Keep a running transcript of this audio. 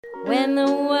When the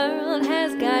world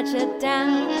has got you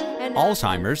down. And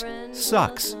Alzheimer's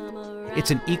sucks. It's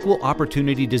an equal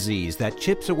opportunity disease that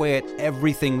chips away at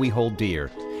everything we hold dear.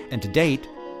 And to date,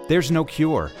 there's no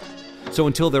cure. So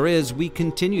until there is, we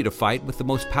continue to fight with the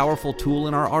most powerful tool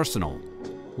in our arsenal,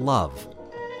 love.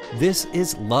 This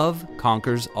is Love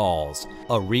Conquers Alls,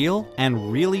 a real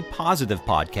and really positive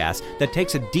podcast that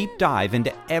takes a deep dive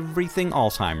into everything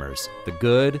Alzheimer's, the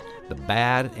good, the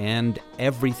bad, and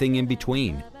everything in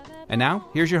between. And now,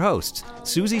 here's your hosts,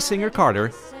 Susie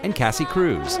Singer-Carter and Cassie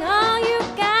Cruz. all you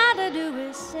gotta do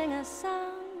is sing a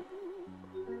song.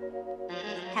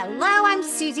 Hello, I'm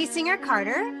Susie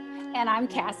Singer-Carter. And I'm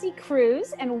Cassie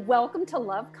Cruz, and welcome to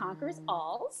Love Conquers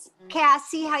Alls.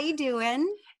 Cassie, how you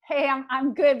doing? Hey,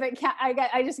 I'm good, but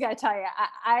I just got to tell you,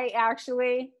 I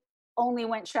actually only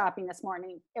went shopping this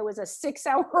morning. It was a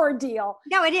 6-hour ordeal.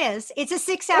 No, it is. It's a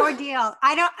 6-hour deal.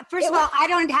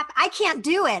 I can't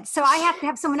do it. So I have to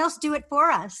have someone else do it for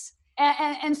us.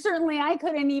 And certainly I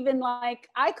couldn't even I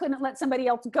couldn't let somebody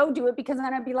else go do it, because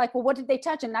then I'd be like, well, what did they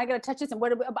touch? And I got to touch this. And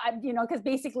because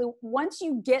basically once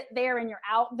you get there and you're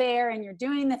out there and you're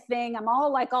doing the thing, I'm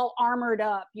all armored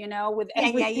up, with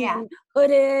everything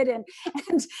hooded.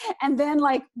 And then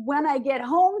when I get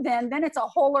home, then it's a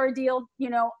whole ordeal,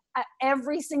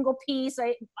 every single piece.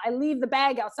 I leave the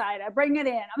bag outside. I bring it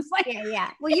in. I'm like,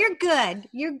 yeah. Well, you're good.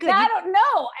 You're good. I don't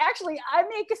know. Actually, I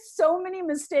make so many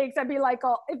mistakes. I'd be like,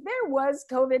 oh, if there was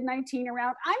COVID-19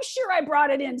 around, I'm sure I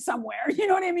brought it in somewhere. You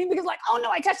know what I mean? Because oh no,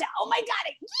 I touched it. Oh my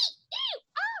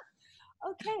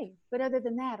God. Okay. But other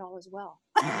than that, all is well.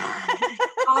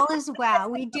 All is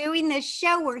well. We're doing this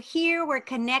show. We're here. We're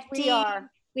connecting. We are.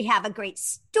 We have a great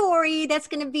story that's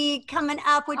going to be coming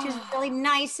up, which is really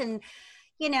nice. And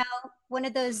one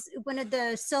of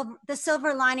the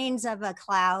silver linings of a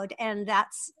cloud, and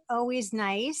that's always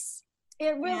nice.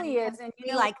 It really is, and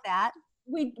we like that.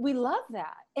 We love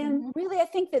that, and really, I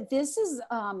think that this is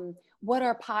what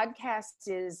our podcast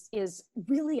is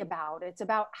really about. It's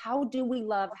about how do we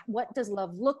love? What does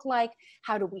love look like?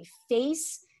 How do we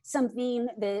face something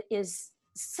that is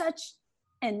such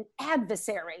an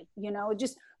adversary?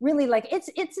 Just really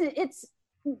it's.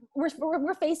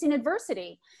 We're facing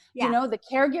adversity. The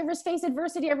caregivers face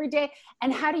adversity every day,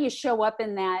 and how do you show up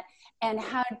in that, and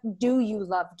how do you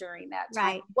love during that time?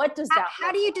 Right. What does that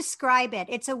how do you describe it?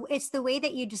 It's the way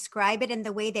that you describe it, and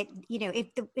the way that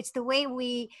it's the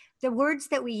way the words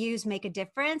that we use make a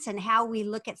difference, and how we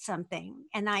look at something.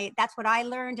 And that's what I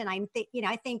learned, and I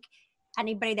think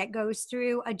anybody that goes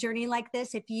through a journey like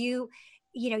this, if you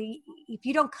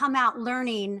don't come out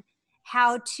learning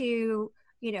how to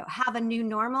have a new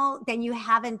normal, then you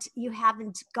haven't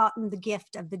gotten the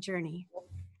gift of the journey.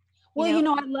 Well,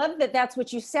 I love that that's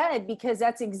what you said, because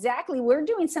that's exactly, we're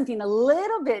doing something a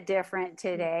little bit different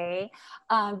today,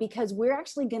 because we're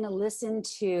actually going to listen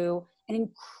to an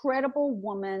incredible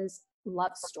woman's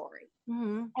love story.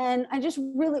 Mm-hmm. And we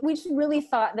just really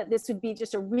thought that this would be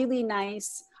just a really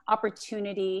nice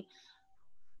opportunity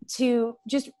to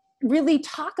just really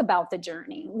talk about the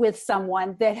journey with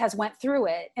someone that has went through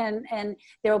it, and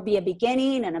there will be a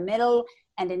beginning and a middle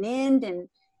and an end,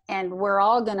 and we're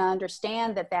all going to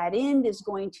understand that end is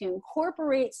going to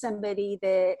incorporate somebody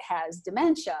that has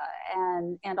dementia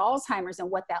and Alzheimer's,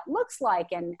 and what that looks like,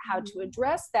 and how to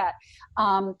address that.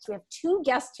 So we have 2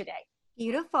 guests today.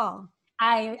 Beautiful.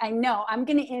 I know. I'm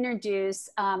going to introduce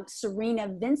Serena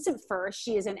Vincent first.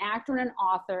 She is an actor and an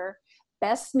author,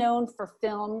 best known for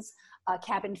films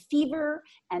Cabin Fever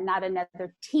and Not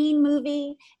Another Teen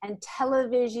Movie, and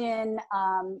television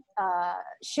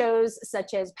shows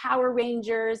such as Power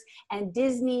Rangers, and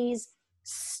Disney's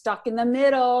Stuck in the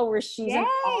Middle, where she's an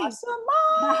awesome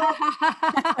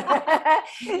mom.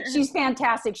 She's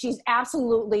fantastic. She's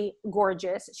absolutely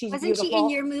gorgeous. She's Wasn't beautiful. she in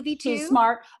your movie too? She's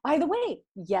smart. By the way,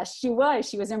 yes, she was.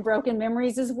 She was in Broken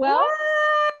Memories as well.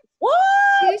 What?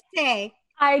 Tuesday.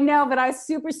 I know, but I was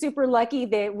super, super lucky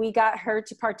that we got her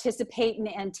to participate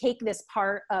and take this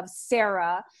part of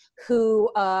Sarah, who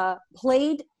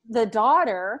played the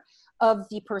daughter of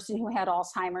the person who had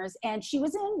Alzheimer's, and she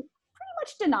was in pretty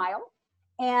much denial.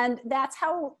 And that's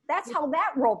how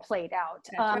that role played out.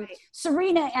 Right.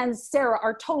 Serena and Sarah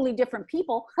are totally different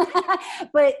people,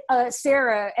 but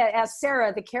Sarah, as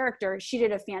Sarah, the character, she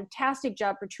did a fantastic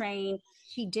job portraying.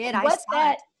 She did.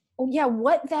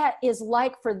 What that is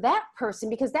like for that person,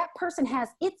 because that person has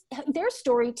their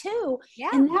story too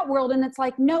in that world. And it's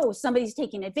like, no, somebody's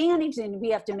taking advantage, and we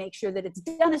have to make sure that it's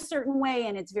done a certain way,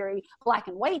 and it's very black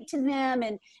and white to them.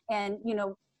 And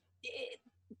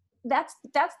that's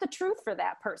the truth for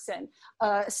that person.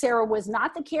 Sarah was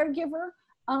not the caregiver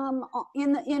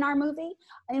in our movie,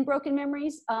 in Broken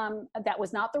Memories. That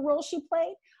was not the role she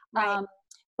played. Right.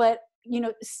 But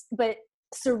but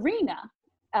Serena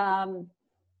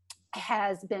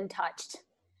has been touched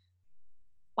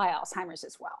by Alzheimer's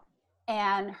as well,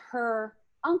 and her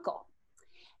uncle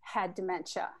had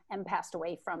dementia and passed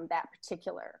away from that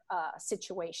particular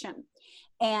situation,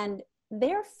 and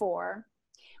therefore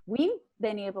we've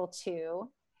been able to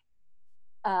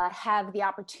have the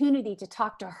opportunity to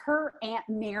talk to her Aunt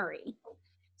Mary.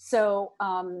 So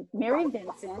Mary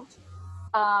Vincent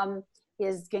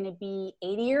is going to be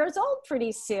 80 years old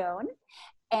pretty soon.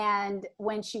 And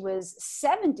when she was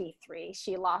 73,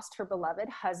 she lost her beloved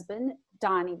husband,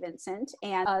 Donnie Vincent,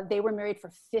 and they were married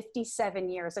for 57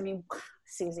 years. I mean,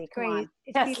 Susie, come on.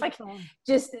 That's like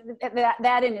just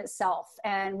that in itself.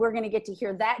 And we're going to get to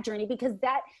hear that journey because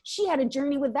she had a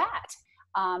journey with that.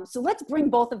 So let's bring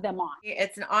both of them on.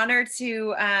 It's an honor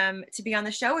to be on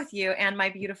the show with you and my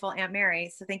beautiful Aunt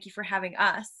Mary. So thank you for having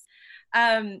us.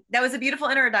 That was a beautiful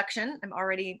introduction. I'm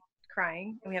already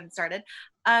crying and we haven't started.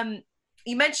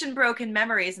 You mentioned Broken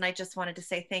Memories, and I just wanted to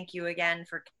say thank you again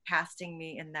for casting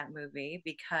me in that movie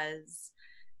because,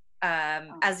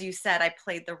 as you said, I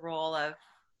played the role of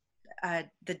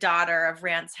the daughter of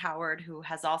Rance Howard, who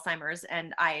has Alzheimer's,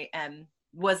 and I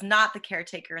was not the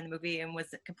caretaker in the movie and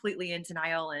was completely in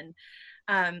denial.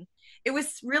 And it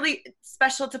was really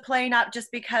special to play, not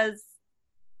just because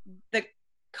the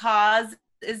cause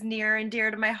is near and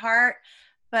dear to my heart,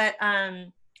 but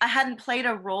I hadn't played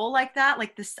a role like that.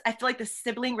 Like this, I feel like the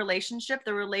sibling relationship,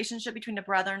 the relationship between a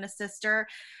brother and a sister,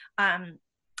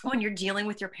 when you're dealing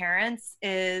with your parents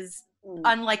is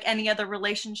unlike any other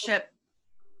relationship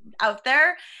out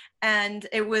there. And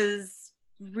it was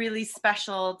really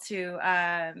special to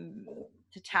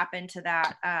tap into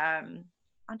that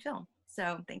on film.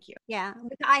 So thank you. Yeah,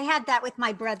 I had that with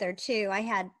my brother too. I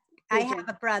have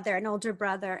a brother, an older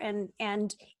brother,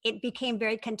 and it became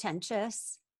very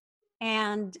contentious.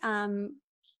 And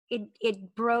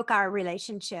it broke our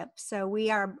relationship. So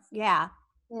we are,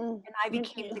 and I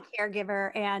became the caregiver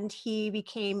and he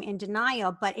became in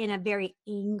denial, but in a very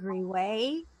angry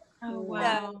way. Oh,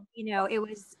 wow.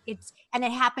 So, and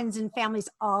it happens in families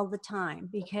all the time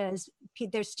because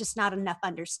there's just not enough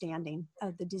understanding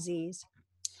of the disease.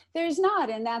 There's not,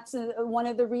 and that's one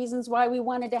of the reasons why we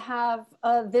wanted to have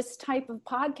this type of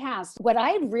podcast. What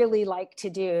I'd really like to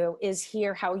do is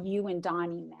hear how you and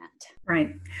Donnie met.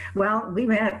 Right. Well, we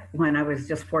met when I was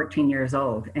just 14 years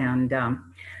old, and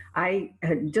I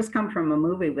had just come from a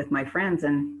movie with my friends,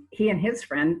 and he and his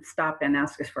friend stopped and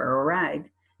asked us for a ride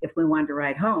if we wanted to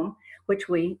ride home, which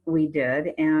we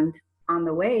did. And on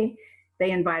the way, they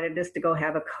invited us to go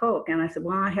have a Coke. And I said,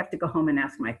 well, I have to go home and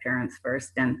ask my parents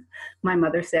first. And my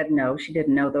mother said no, she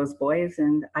didn't know those boys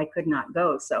and I could not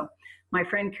go. So my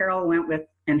friend Carol went with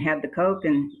and had the Coke,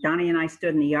 and Donnie and I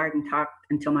stood in the yard and talked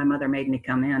until my mother made me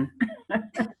come in.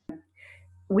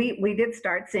 We did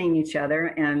start seeing each other,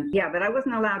 and but I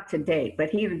wasn't allowed to date, but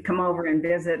he would come over and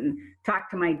visit and talk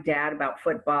to my dad about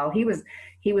football. He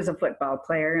was a football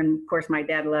player, and of course my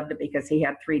dad loved it because he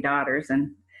had 3 daughters,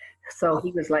 and so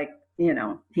he was like,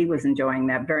 he was enjoying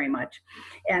that very much.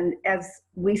 And as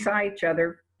we saw each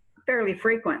other fairly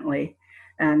frequently,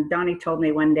 and Donnie told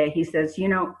me one day, he says, you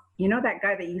know that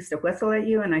guy that used to whistle at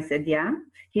you? And I said, yeah.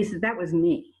 He said, that was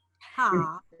me.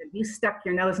 You stuck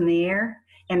your nose in the air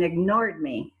and ignored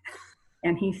me.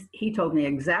 And he told me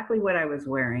exactly what I was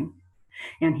wearing.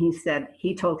 And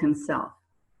he told himself,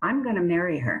 I'm going to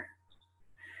marry her.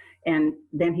 And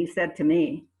then he said to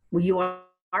me, well, you are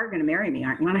going to marry me,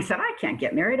 aren't you? And I said, I can't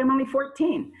get married. I'm only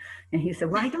 14. And he said,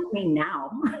 well, I don't mean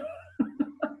now.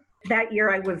 That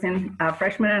year I was in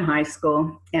freshman in high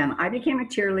school, and I became a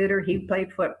cheerleader. He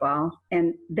played football.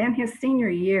 And then his senior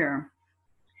year,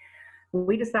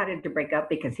 we decided to break up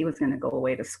because he was going to go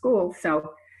away to school.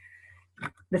 So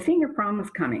the senior prom was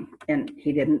coming, and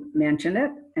he didn't mention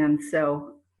it. And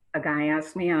so a guy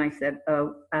asked me, and I said,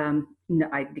 no,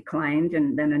 I declined.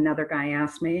 And then another guy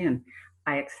asked me, and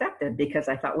I accepted because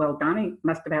I thought, well, Donnie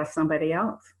must have asked somebody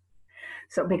else.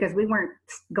 So because we weren't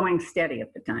going steady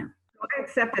at the time. So I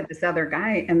accepted this other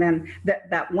guy. And then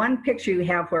that one picture you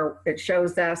have where it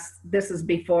shows us, this is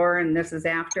before and this is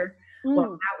after.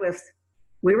 Well,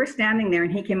 we were standing there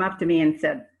and he came up to me and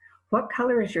said, what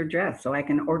color is your dress so I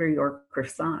can order your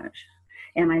corsage?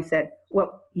 And I said,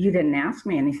 well, you didn't ask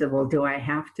me. And he said, well, do I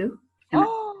have to? And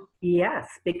yes,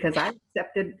 because I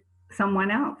accepted someone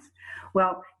else.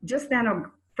 Well, just then a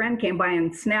friend came by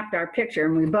and snapped our picture,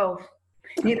 and we both,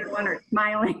 neither one are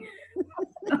smiling.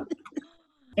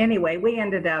 Anyway, we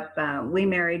ended up, we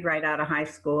married right out of high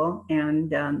school,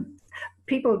 and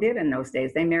people did in those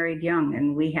days. They married young,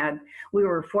 and we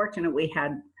were fortunate. We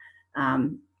had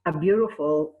a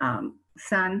beautiful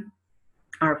son,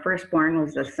 Our firstborn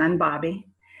was the son, Bobby.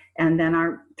 And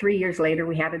then 3 years later,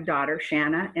 we had a daughter,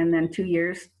 Shanna. And then 2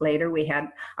 years later, we had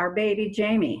our baby,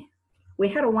 Jamie. We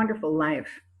had a wonderful life.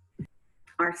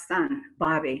 Our son,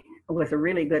 Bobby, was a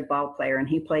really good ball player, and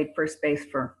he played first base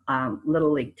for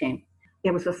Little League team.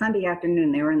 It was a Sunday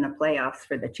afternoon. They were in the playoffs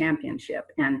for the championship.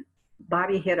 And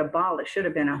Bobby hit a ball that should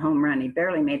have been a home run. He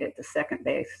barely made it to second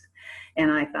base.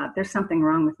 And I thought, there's something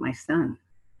wrong with my son.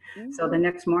 So the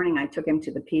next morning I took him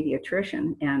to the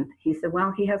pediatrician, and he said,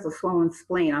 well, he has a swollen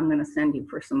spleen. I'm going to send you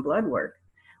for some blood work.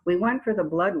 We went for the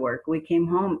blood work. We came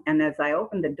home, and as I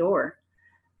opened the door,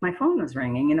 my phone was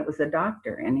ringing, and it was the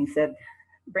doctor. And he said,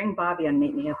 bring Bobby and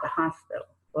meet me at the hospital.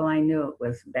 Well, I knew it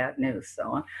was bad news.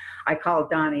 So I called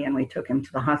Donnie, and we took him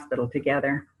to the hospital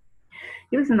together.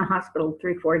 He was in the hospital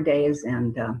 3-4 days,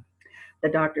 and the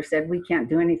doctor said, we can't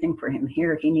do anything for him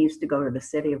here. He needs to go to the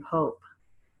City of Hope.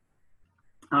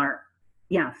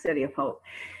 City of Hope.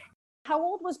 How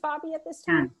old was Bobby at this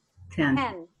time?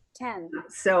 10. 10.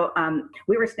 So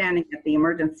we were standing at the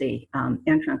emergency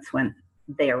entrance when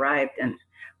they arrived. And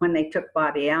when they took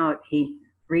Bobby out, he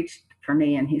reached for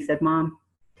me and he said, Mom,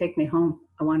 take me home.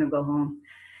 I want to go home.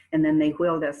 And then they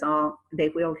wheeled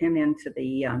him into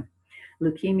the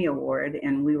leukemia ward,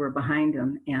 and we were behind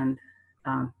him. And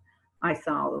I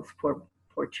saw all those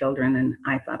poor children, and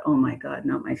I thought, oh my God,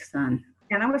 not my son.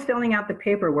 And I was filling out the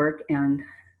paperwork, and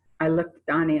I looked at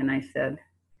Donnie and I said,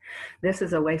 this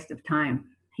is a waste of time.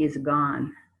 He's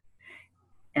gone.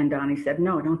 And Donnie said,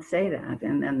 no, don't say that.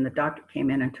 And then the doctor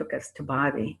came in and took us to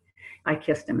Bobby. I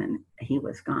kissed him, and he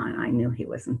was gone. I knew he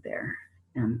wasn't there.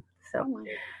 And so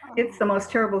it's the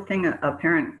most terrible thing a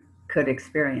parent could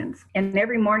experience. And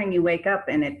every morning you wake up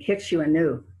and it hits you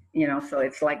anew, so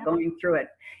it's like going through it.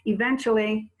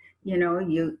 Eventually, you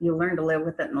learn to live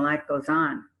with it and life goes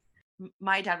on.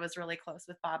 My dad was really close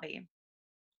with Bobby.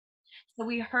 So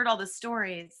we heard all the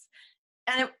stories,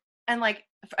 and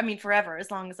forever, as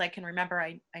long as I can remember,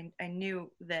 I knew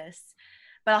this.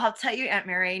 But I'll tell you, Aunt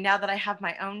Mary, now that I have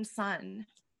my own son,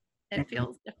 it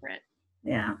feels different.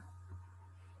 Yeah.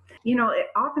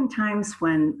 Oftentimes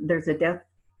when there's a death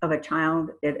of a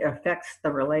child, it affects the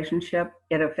relationship.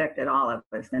 It affected all of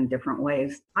us in different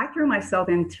ways. I threw myself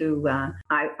into,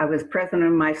 I was president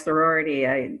of my sorority.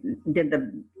 I did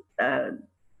the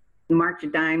March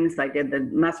of Dimes. I did the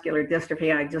muscular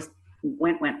dystrophy. I just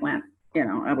went.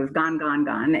 I was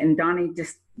gone. And Donnie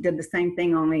just did the same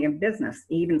thing, only in business.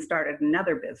 He even started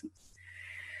another business.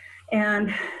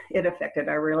 And it affected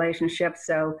our relationship.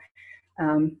 So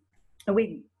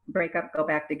we break up, go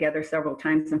back together several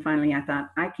times. And finally I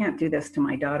thought, I can't do this to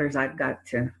my daughters. I've got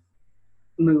to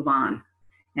move on.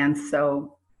 And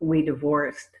so we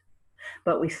divorced.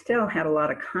 But we still had a lot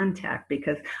of contact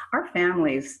because our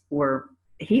families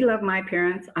he loved my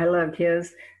parents, I loved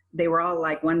his. They were all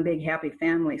like one big happy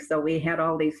family. So we had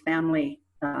all these family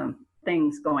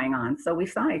things going on. So we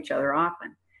saw each other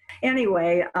often.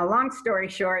 Anyway, a long story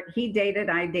short, he dated,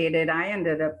 I dated. I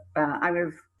ended up, I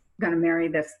was going to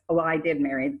marry I did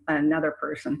marry another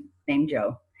person named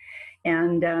Joe.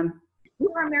 And we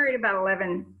were married about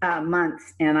 11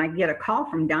 months, and I get a call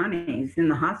from Donnie. He's in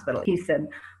the hospital. He said,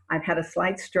 I've had a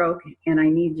slight stroke and I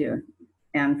need you.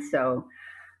 And so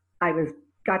I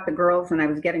got the girls and I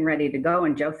was getting ready to go.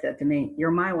 And Joe said to me,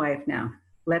 you're my wife now.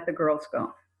 Let the girls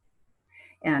go.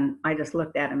 And I just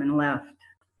looked at him and left.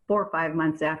 4 or 5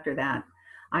 months after that,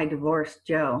 I divorced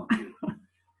Joe.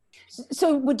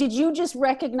 So did you just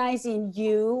recognize in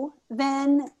you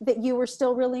then that you were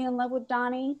still really in love with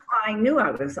Donnie? I knew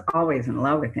I was always in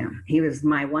love with him. He was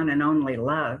my one and only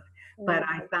love. But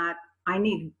I thought, I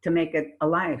need to make it a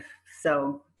life.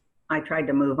 So I tried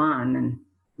to move on, and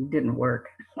it didn't work.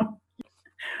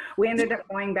 We ended up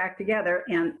going back together,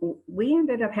 and we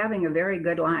ended up having a very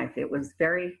good life. It was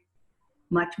very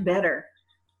much better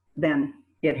than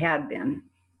it had been.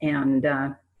 And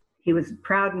he was a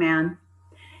proud man,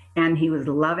 and he was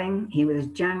loving, he was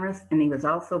generous, and he was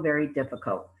also very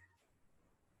difficult.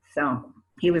 So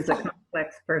he was a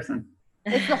complex person.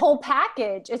 It's the whole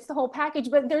package.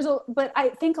 But I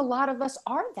think a lot of us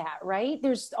are that, right?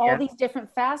 There's all these different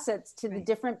facets to the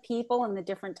different people and the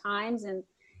different times. And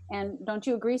don't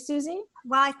you agree, Susie?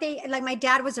 Well, I think like my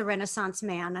dad was a Renaissance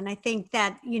man. And I think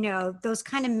that, those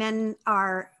kind of men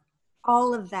are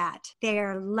all of that.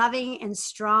 They're loving and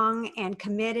strong and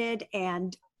committed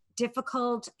and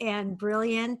difficult and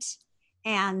brilliant.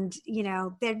 And,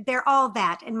 they're all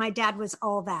that. And my dad was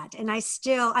all that. And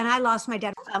I lost my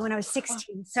dad when I was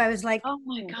 16. So I was like, oh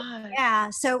my God. Yeah.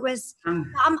 So it was,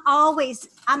 I'm always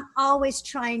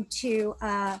trying to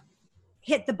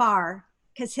hit the bar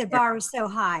because the bar was so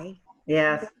high.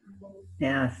 Yes.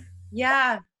 Yes.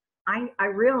 Yeah. I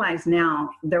realize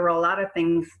now there were a lot of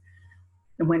things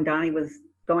when Donnie was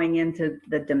going into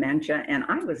the dementia, and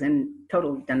I was in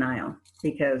total denial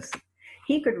because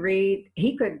he could read,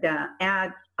 he could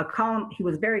add a column. He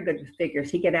was very good with figures.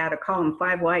 He could add a column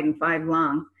 5 wide and 5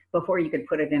 long before you could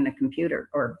put it in a computer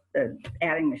or the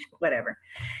adding machine, whatever.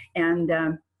 And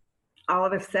all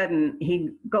of a sudden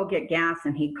he'd go get gas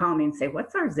and he'd call me and say,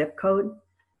 what's our zip code?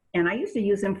 And I used to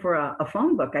use him for a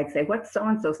phone book. I'd say, what's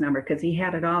so-and-so's number? Because he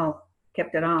had it all,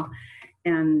 kept it all.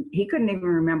 And he couldn't even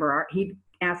remember he'd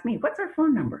ask me, what's our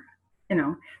phone number? You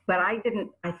know, but I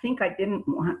think I didn't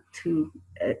want to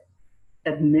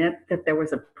admit that there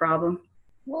was a problem.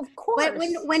 Well, of course.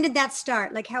 When did that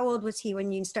start? Like, how old was he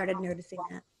when you started noticing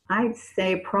that? I'd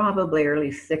say probably early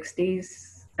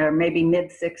 60s or maybe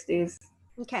mid 60s.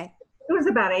 Okay. It was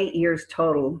about 8 years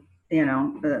total, you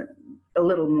know, a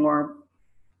little more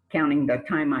counting the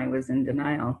time I was in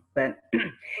denial. But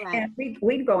Right. and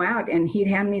we'd go out and he'd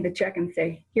hand me the check and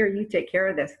say, here, you take care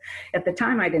of this. At the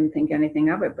time, I didn't think anything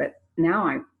of it, but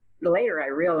now later I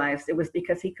realized it was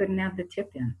because he couldn't have the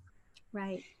tip in.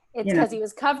 Right. It's You know. because he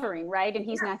was covering, right? And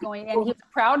he's not going, and he's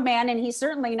a proud man, and he's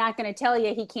certainly not going to tell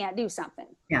you he can't do something.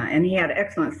 Yeah, and he had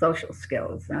excellent social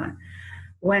skills.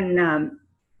 When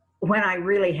I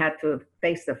really had to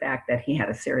face the fact that he had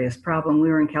a serious problem, we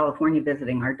were in California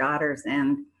visiting our daughters,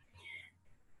 and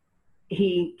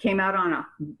he came out on a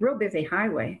real busy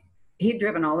highway. He'd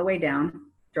driven all the way down,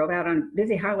 drove out on a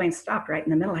busy highway and stopped right in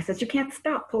the middle. I said, you can't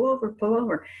stop, pull over, pull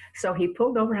over. So he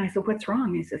pulled over and I said, what's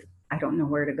wrong? He says, I don't know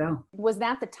where to go. Was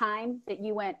that the time that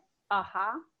you went,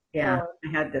 aha? Yeah,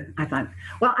 Or- I thought,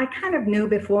 well, I kind of knew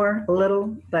before a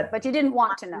little, but But you didn't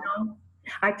want to know. no.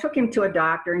 I took him to a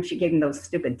doctor and she gave him those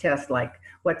stupid tests like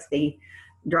what's the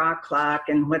draw clock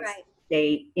and what's Right. the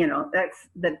date, you know,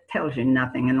 that tells you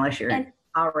nothing unless you're And-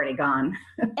 already gone.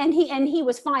 And he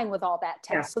was fine with all that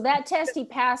test. Yeah. So that test he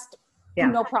passed, Yeah.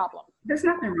 no problem. There's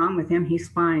nothing wrong with him. He's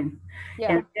fine.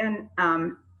 Yeah. And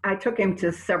then I took him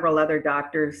to several other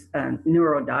doctors,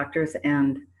 neuro doctors,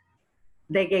 and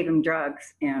they gave him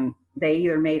drugs and they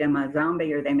either made him a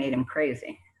zombie or they made him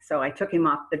crazy. So I took him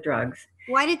off the drugs.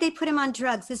 Why did they put him on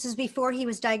drugs? This is before he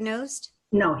was diagnosed?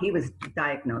 No, he was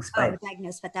diagnosed by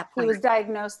Diagnosed at that He point. was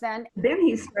diagnosed then. Then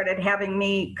he started having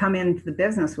me come into the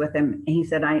business with him. He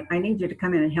said, I need you to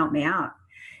come in and help me out.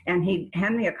 And he'd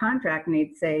hand me a contract and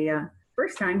he'd say,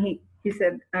 first time he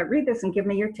said, read this and give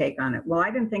me your take on it. Well,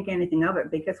 I didn't think anything of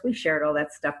it because we shared all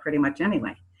that stuff pretty much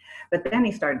anyway. But then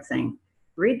he started saying,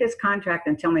 read this contract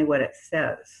and tell me what it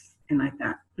says. And I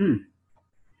thought,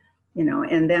 you know,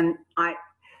 and then I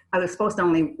was supposed to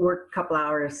only work a couple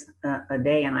hours a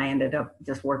day, and I ended up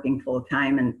just working full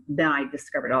time. And then I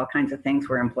discovered all kinds of things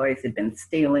where employees had been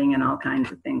stealing and all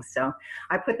kinds of things. So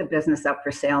I put the business up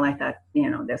for sale. I thought, you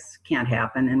know, this can't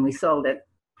happen. And we sold it,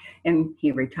 and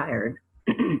he retired.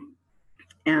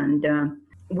 And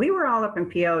we were all up in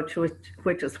PO,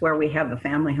 which is where we have the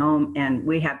family home, and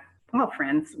we had all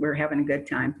friends. We were having a good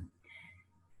time.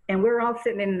 And we were all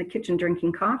sitting in the kitchen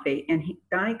drinking coffee, and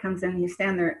Donnie comes in, he's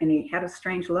standing there, and he had a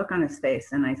strange look on his face.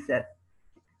 And I said,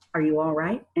 are you all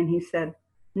right? And he said,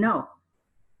 no,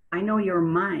 I know you're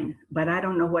mine, but I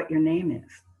don't know what your name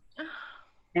is.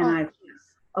 And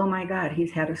oh my God,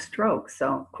 he's had a stroke. So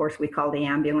of course we called the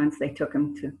ambulance. They took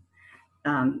him to,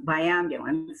 by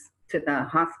ambulance to the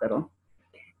hospital.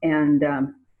 And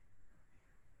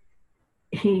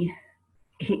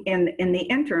in the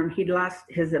interim, he'd lost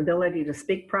his ability to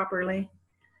speak properly.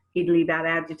 He'd leave out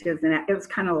adjectives, and it was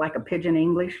kind of like a pidgin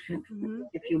English,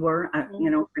 if you were, you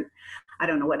know, I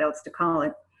don't know what else to call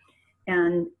it.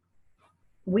 And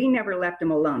we never left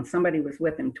him alone. Somebody was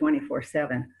with him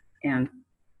 24/7. And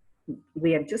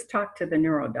we had just talked to the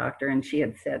neuro doctor, and she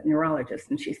had said, neurologist,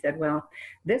 and she said, well,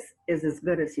 this is as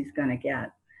good as he's going to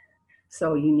get.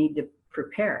 So you need to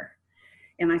prepare.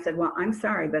 And I said, well, I'm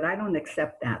sorry, but I don't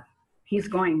accept that. He's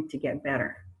going to get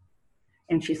better.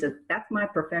 And she said, that's my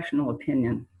professional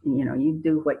opinion. You know, you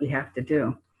do what you have to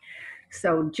do.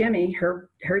 So Jimmy, her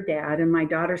dad, and my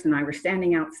daughters and I were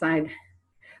standing outside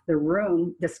the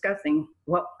room discussing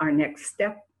what our next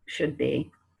step should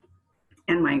be.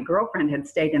 And my girlfriend had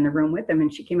stayed in the room with him,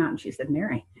 and she came out and she said,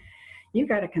 Mary, you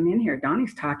got to come in here.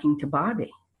 Donnie's talking to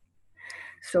Bobby.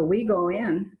 So we go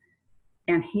in,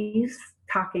 and he's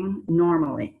talking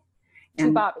normally.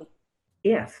 To Bobby.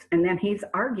 Yes, and then he's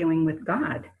arguing with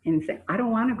God and saying, I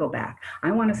don't want to go back. I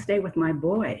want to stay with my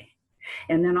boy.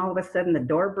 And then all of a sudden the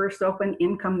door bursts open,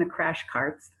 in come the crash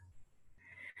carts,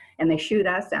 and they shoot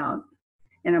us out.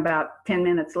 And about 10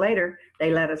 minutes later,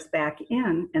 they let us back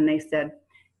in, and they said,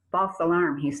 false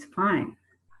alarm, he's fine.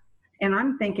 And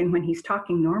I'm thinking when he's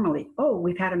talking normally, oh,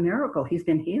 we've had a miracle, he's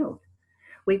been healed.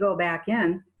 we go back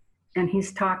in and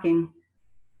he's talking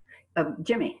of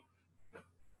Jimmy.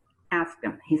 Asked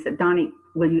him, he said, Donnie,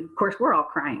 will you, of course, we're all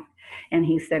crying. And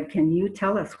he said, can you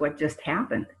tell us what just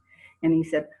happened? And he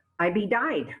said, Ib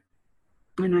died.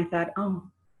 And I thought, oh,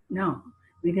 no,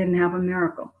 we didn't have a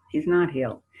miracle. He's not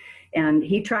healed. And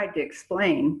he tried to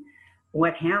explain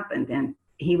what happened, and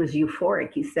he was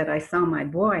euphoric. He said, I saw my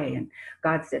boy, and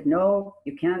God said, no,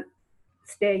 you can't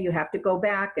stay. You have to go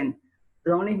back. And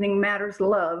the only thing matters,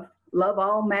 love. Love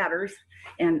all matters.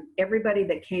 And everybody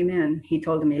that came in, he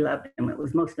told them he loved them. It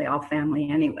was mostly all family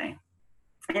anyway,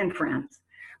 and friends.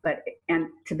 But, and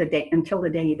to the day, until the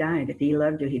day he died, if he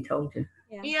loved you, he told you.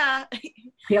 Yeah.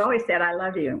 He always said, I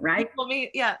love you, right? He told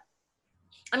me, yeah.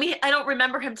 I mean, I don't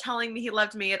remember him telling me he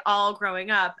loved me at all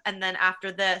growing up. And then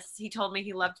after this, he told me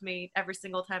he loved me every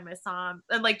single time I saw him.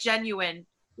 And like genuine.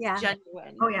 Yeah.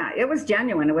 Genuine. Oh yeah, it was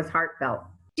genuine. It was heartfelt.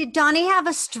 Did Donnie have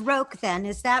a stroke then?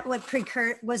 Is that what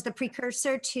was the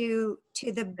precursor to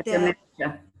the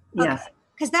dementia? Yes.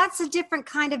 Because that's a different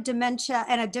kind of dementia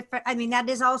and a different, I mean, that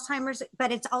is Alzheimer's,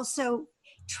 but it's also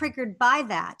triggered by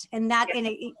that. And that, and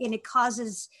it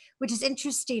causes, which is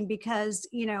interesting because,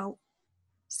 you know,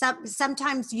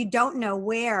 sometimes you don't know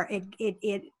where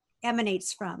it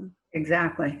emanates from.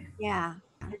 Exactly. Yeah.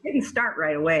 It didn't start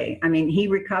right away. I mean, he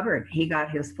recovered. He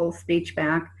got his full speech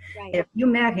back. Right. If you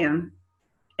met him,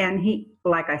 and he,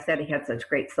 like I said, he had such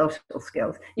great social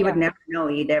skills. You would never know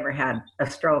he'd ever had a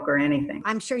stroke or anything.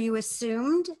 I'm sure you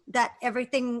assumed that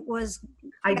everything was.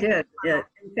 I did. In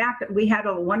fact, we had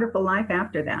a wonderful life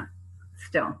after that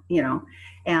still, you know.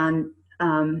 And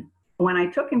when I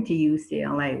took him to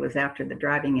UCLA, it was after the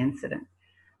driving incident.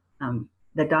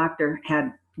 The doctor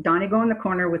had Donnie go in the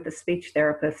corner with the speech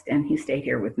therapist, and he stayed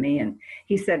here with me. And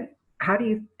he said, how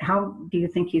do you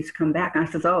think he's come back? And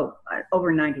I said, oh,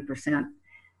 over 90%.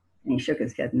 And he shook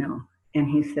his head no. And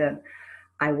he said,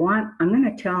 I'm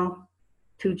going to tell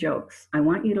 2 jokes. I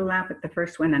want you to laugh at the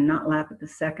first one and not laugh at the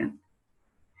second.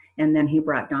 And then he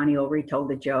brought Donnie over. He told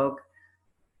the joke.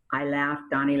 I laughed.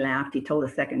 Donnie laughed. He told the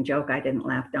second joke. I didn't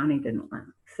laugh. Donnie didn't laugh.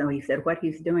 So he said, what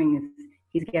he's doing is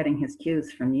he's getting his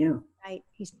cues from you. Right.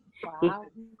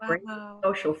 Great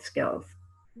social skills.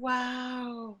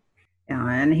 Wow. Yeah,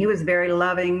 and he was very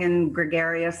loving and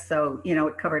gregarious. So, you know,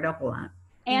 it covered up a lot.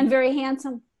 And very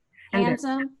handsome.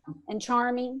 And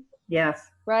charming. Yes.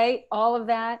 Right? All of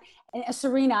that. And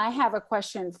Serena, I have a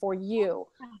question for you.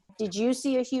 Did you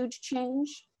see a huge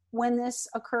change when this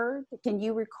occurred? Can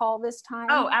you recall this time?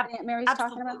 Oh, Aunt Mary's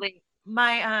absolutely. Talking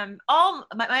about?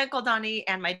 My uncle Donnie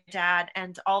and my dad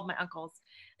and all of my uncles,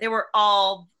 they were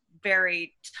all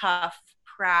very tough,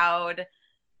 proud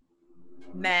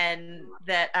men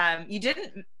that you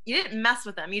didn't mess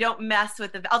with them. You don't mess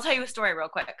with them. I'll tell you a story real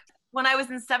quick. When I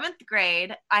was in 7th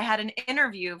grade, I had an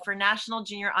interview for National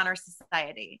Junior Honor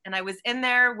Society, and I was in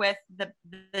there with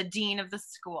the dean of the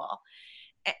school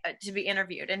to be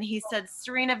interviewed. And he said,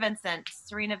 Serena Vincent,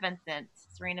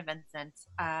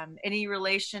 any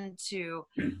relation to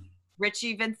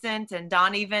Richie Vincent and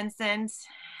Donnie Vincent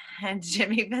and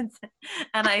Jimmy Vincent?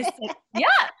 And I said,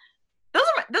 yeah, those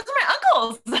are my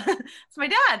uncles. It's my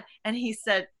dad. And he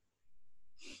said,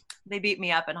 they beat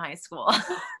me up in high school.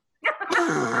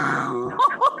 Oh,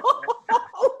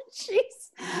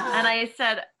 jeez. And I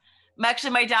said,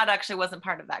 actually, my dad actually wasn't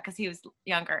part of that because he was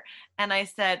younger. And I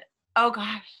said, oh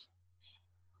gosh.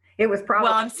 It was probably.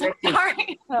 Well, I'm so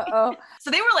sorry. Uh-oh.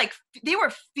 So they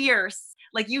were fierce.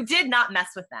 Like, you did not mess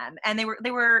with them. And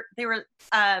they were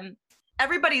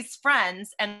everybody's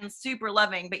friends and super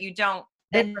loving, but you don't.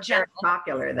 They were very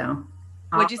popular though.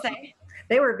 What'd you say?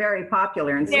 They were very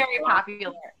popular and very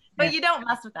popular. But you don't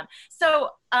mess with them.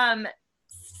 So,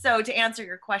 so to answer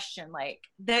your question, like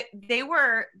they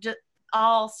were just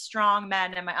all strong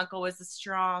men, and my uncle was a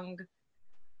strong,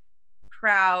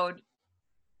 proud,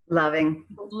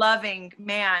 loving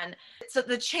man. So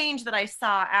the change that I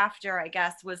saw after, I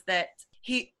guess, was that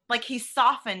he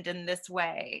softened in this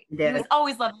way. He was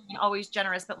always loving and always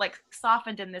generous, but like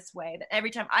softened in this way that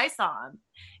every time I saw him,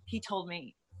 he told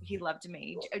me he loved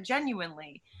me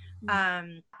genuinely.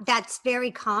 That's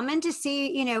very common to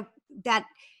see, you know, that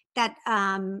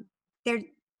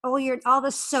all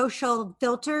the social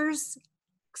filters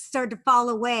start to fall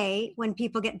away when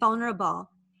people get vulnerable,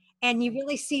 and you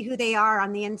really see who they are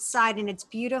on the inside, and it's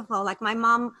beautiful. Like my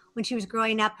mom, when she was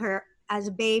growing up, as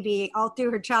a baby, all through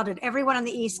her childhood, everyone on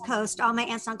the East Coast, all my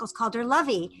aunts and uncles called her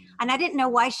Lovey, and I didn't know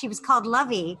why she was called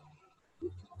Lovey.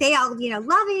 They all, you know,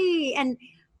 Lovey, and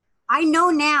I know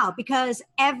now because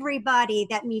everybody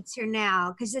that meets her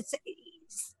now, because it's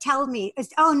tells me,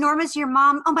 oh, Norma's your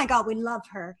mom. Oh my God, we love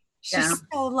her. She's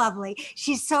so lovely.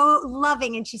 She's so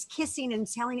loving, and she's kissing and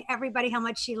telling everybody how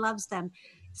much she loves them.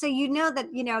 So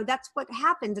that, that's what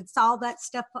happens. It's all that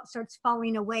stuff starts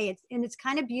falling away. It's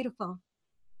kind of beautiful.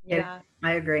 Yeah,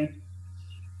 I agree.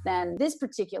 Then this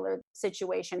particular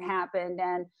situation happened,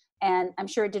 and I'm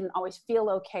sure it didn't always feel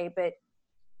okay, but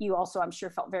you also, I'm sure,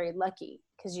 felt very lucky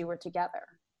because you were together.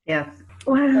 Yes.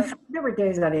 Well, there were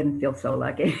days I didn't feel so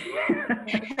lucky.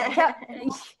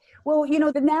 Well,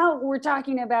 but now we're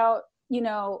talking about,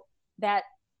 that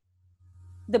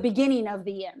the beginning of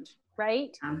the end,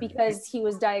 right? Because he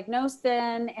was diagnosed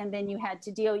then, and then you had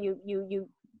to deal, you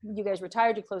guys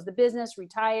retired, you closed the business,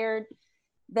 retired.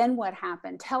 Then what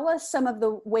happened? Tell us some of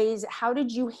the ways, how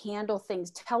did you handle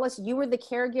things? Tell us, you were the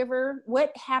caregiver.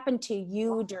 What happened to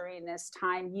you during this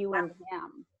time, you and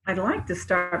him? I'd like to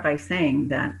start by saying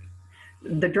that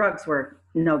the drugs were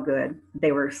no good.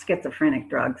 They were schizophrenic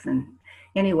drugs. And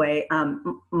anyway,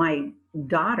 my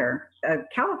daughter,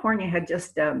 California had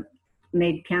just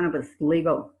made cannabis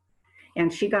legal.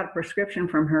 And she got a prescription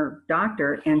from her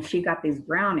doctor, and she got these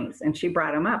brownies, and she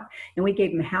brought them up, and we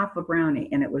gave him half a brownie.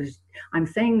 And I'm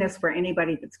saying this for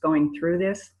anybody that's going through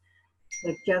this,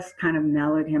 it just kind of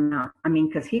mellowed him out. I mean,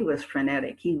 because he was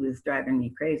frenetic. He was driving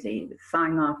me crazy. He was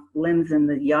sawing off limbs in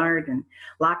the yard and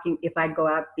locking. If I'd go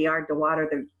out the yard to water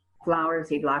the flowers,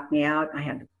 he'd lock me out. I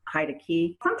had to hide a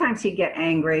key. Sometimes he'd get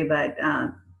angry, but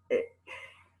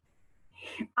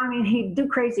he'd do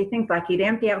crazy things, like he'd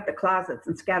empty out the closets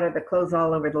and scatter the clothes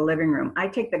all over the living room.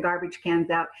 I'd take the garbage cans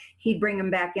out. He'd bring them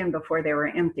back in before they were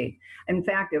emptied. In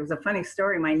fact, it was a funny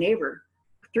story. My neighbor,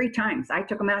 3 times, I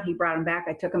took them out, he brought them back,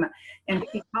 I took them out. And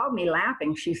she called me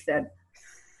laughing. She said,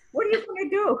 "What are you going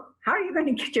to do? How are you going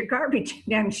to get your garbage?"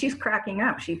 And she's cracking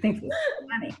up. She thinks it's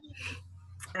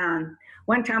funny.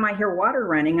 One time I hear water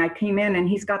running. I came in, and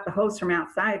he's got the hose from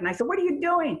outside. And I said, "What are you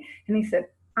doing?" And he said,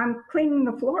 "I'm cleaning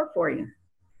the floor for you."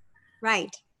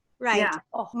 Right. Yeah.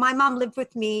 Oh. My mom lived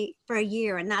with me for a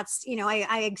year, and that's,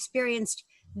 I experienced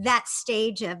that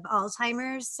stage of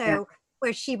Alzheimer's. So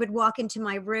where she would walk into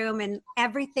my room and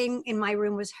everything in my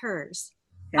room was hers.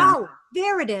 Yeah. Oh,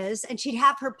 there it is. And she'd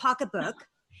have her pocketbook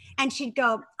and she'd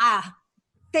go,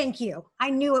 "Thank you.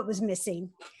 I knew it was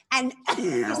missing." And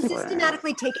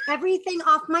systematically take everything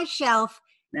off my shelf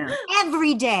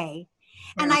every day.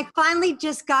 Yeah. And I finally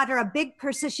just got her a big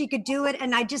purse so she could do it.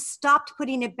 And I just stopped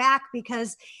putting it back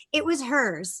because it was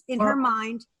hers in her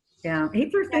mind. Yeah, he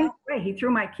threw things away. He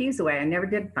threw my keys away. I never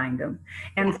did find them.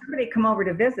 And somebody come over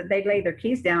to visit, they'd lay their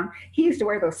keys down. He used to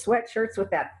wear those sweatshirts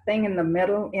with that thing in the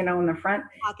middle, in the front.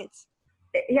 Pockets.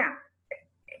 Yeah.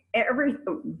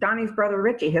 Donnie's brother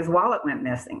Richie, his wallet went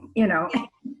missing,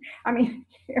 I mean,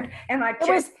 and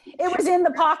it was in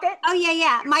the pocket. Oh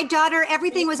yeah. My daughter,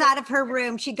 everything was out of her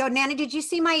room. She'd go, "Nana, did you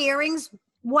see my earrings?"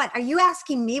 "What? Are you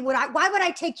asking me? Why would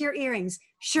I take your earrings?"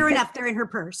 Sure enough, they're in her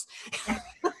purse. He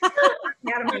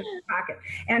had them in his pocket.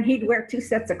 And he'd wear 2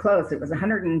 sets of clothes. It was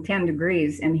 110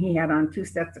 degrees, and he had on 2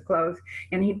 sets of clothes.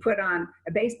 And he'd put on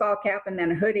a baseball cap and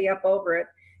then a hoodie up over it,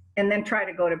 and then try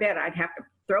to go to bed. I'd have to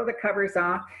throw the covers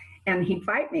off, and he'd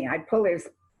fight me. I'd pull his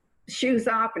shoes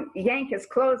off and yank his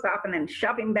clothes off and then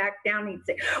shove him back down. He'd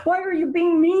say, "Why are you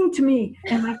being mean to me?"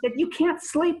 And I said, "You can't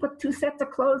sleep with 2 sets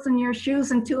of clothes and your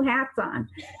shoes and 2 hats on."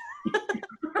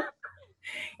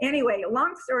 Anyway,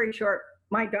 long story short,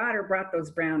 my daughter brought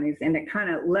those brownies, and it kind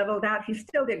of leveled out. He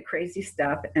still did crazy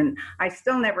stuff, and I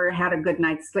still never had a good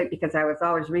night's sleep because I was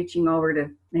always reaching over to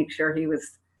make sure he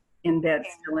was in bed,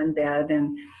 still in bed.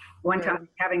 And one time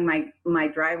having my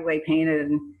driveway painted,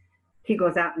 and he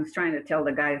goes out and he's trying to tell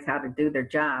the guys how to do their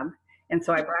job. And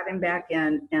so I brought him back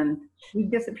in, and he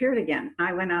disappeared again.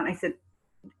 I went out and I said,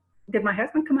 "Did my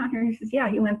husband come out here?" He says, "Yeah,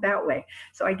 he went that way."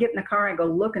 So I get in the car, I go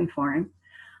looking for him.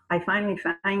 I finally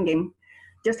find him,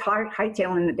 just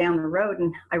hightailing it down the road.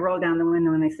 And I roll down the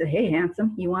window and I said, "Hey,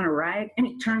 handsome, you want to ride?" And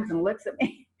he turns and looks at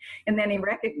me. And then he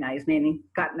recognized me and he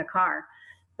got in the car.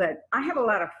 But I have a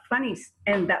lot of funny,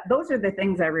 and those are the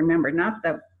things I remember, not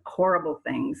the horrible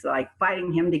things like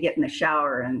fighting him to get in the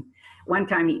shower. And one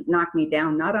time he knocked me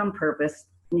down, not on purpose.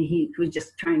 He was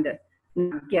just trying to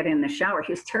get in the shower.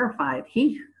 He was terrified.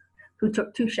 He, who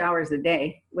took 2 showers a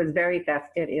day, was very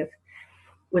fastidious,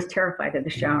 was terrified of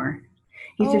the shower.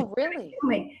 He said, "Really?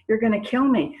 You're going to kill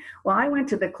me." Well, I went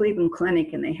to the Cleveland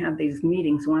Clinic, and they have these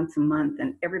meetings once a month,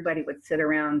 and everybody would sit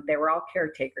around. They were all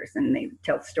caretakers, and they would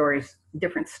tell stories,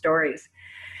 different stories.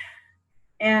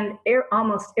 And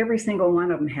almost every single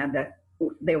one of them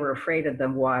they were afraid of the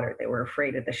water. They were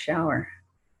afraid of the shower.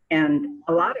 And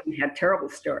a lot of them had terrible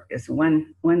stories.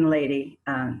 One lady,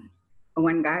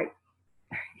 one guy,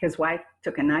 his wife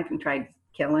took a knife and tried to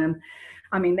kill him.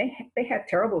 I mean, they had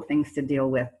terrible things to deal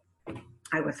with.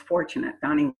 I was fortunate.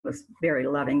 Donnie was very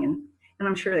loving, and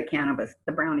I'm sure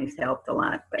the brownies helped a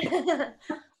lot. But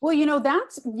well, you know,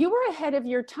 you were ahead of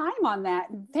your time on that.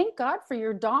 And thank God for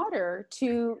your daughter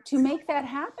to make that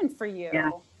happen for you.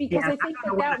 Yeah. Because Yeah. I think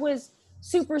that was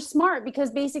super smart,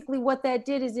 because basically what that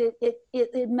did is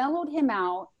it mellowed him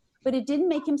out, but it didn't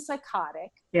make him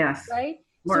psychotic. Yes. Right?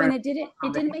 So, and it didn't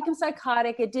make him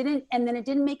psychotic. It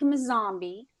didn't make him a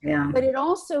zombie. Yeah. But it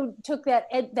also took that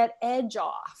edge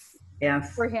off.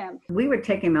 Yes. For him. We would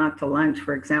take him out to lunch,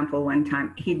 for example. One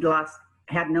time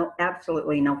had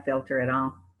absolutely no filter at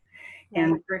all. Yeah.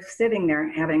 And we're sitting there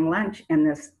having lunch, and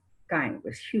this guy,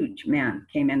 was huge man,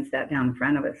 came in, sat down in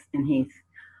front of us, and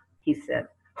he said,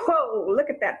 "Whoa, look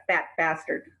at that fat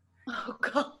bastard." Oh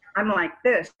God. I'm like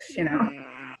this, you know.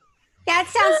 That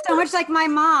sounds so much like my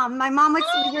mom. My mom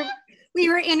we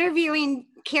were interviewing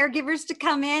caregivers to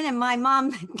come in, and my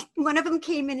mom, one of them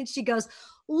came in and she goes,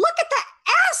 "Look at the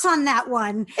ass on that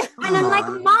one." And I'm like,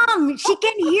 "Mom, she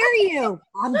can hear you.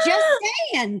 I'm just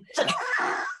saying."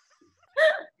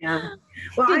 Yeah.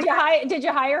 Well, did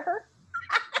you hire her?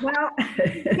 Well,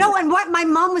 no. And what my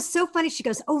mom was so funny. She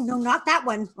goes, "Oh no, not that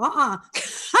one. Oh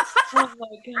my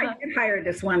God. I did hire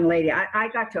this one lady. I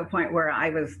got to a point where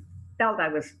I felt I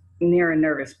was near a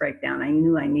nervous breakdown. I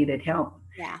knew I needed help.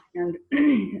 Yeah. And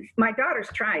my daughters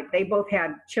tried. They both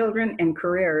had children and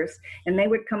careers, and they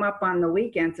would come up on the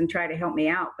weekends and try to help me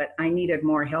out, but I needed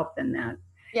more help than that.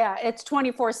 Yeah, it's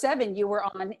 24/7 you were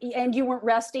on, and you weren't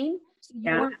resting. So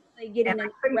you weren't really getting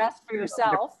enough rest for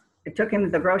yourself. I took him to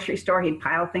the grocery store. He'd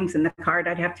pile things in the cart.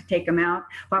 I'd have to take him out.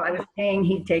 While I was paying,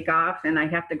 he'd take off, and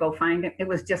I'd have to go find him. It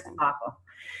was just awful.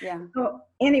 Yeah. So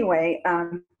anyway,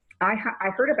 I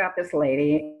heard about this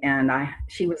lady, and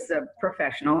she was a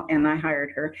professional, and I hired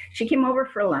her. She came over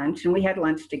for lunch, and we had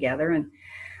lunch together, and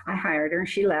I hired her, and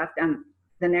she left. And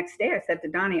the next day I said to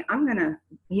Donnie,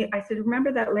 I said,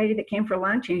 "Remember that lady that came for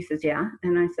lunch?" And he says, "Yeah."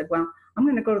 And I said, "Well, I'm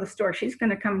going to go to the store. She's going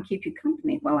to come and keep you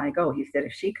company while I go." He said,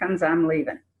 "If she comes, I'm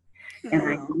leaving." And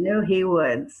I knew he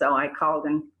would. So I called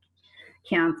and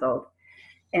canceled.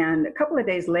 And a couple of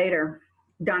days later,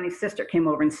 Donnie's sister came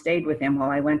over and stayed with him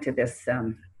while I went to this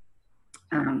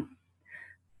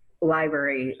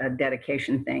library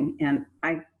dedication thing. And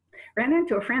I ran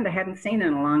into a friend I hadn't seen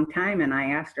in a long time, and I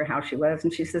asked her how she was,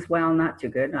 and she says, "Well, not too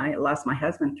good. I lost my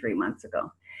husband 3 months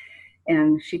ago."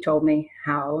 And she told me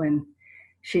how, and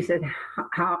she said,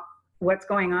 "What's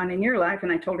going on in your life?"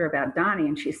 And I told her about Donnie,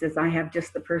 and she says, "I have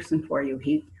just the person for you.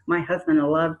 My husband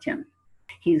loved him.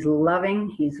 He's loving,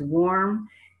 he's warm,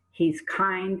 he's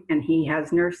kind, and he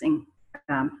has nursing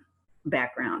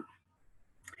background."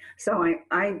 So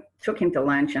I took him to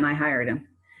lunch, and I hired him.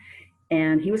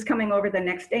 And he was coming over the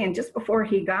next day, and just before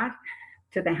he got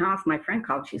to the house, my friend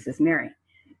called. She says, "Mary,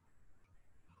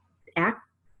 act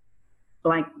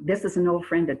like this is an old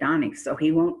friend of Donnie's, so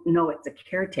he won't know it's a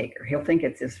caretaker. He'll think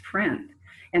it's his friend."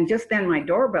 And just then my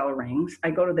doorbell rings.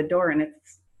 I go to the door, and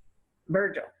it's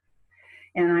Virgil.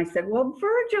 And I said, "Well,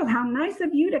 Virgil, how nice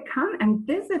of you to come and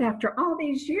visit after all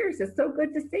these years. It's so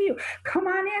good to see you. Come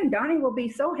on in. Donnie will be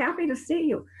so happy to see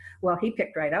you." Well, he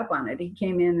picked right up on it. He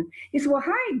came in. He said, "Well,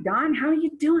 hi, Don. How are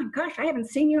you doing? Gosh, I haven't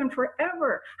seen you in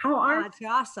forever. How are you?" That's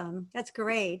awesome. That's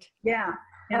great. Yeah.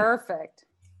 And Perfect.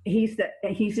 he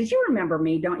says, "You remember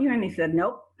me, don't you?" And he said,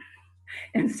 "Nope."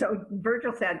 And so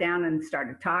Virgil sat down and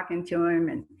started talking to him.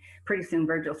 And pretty soon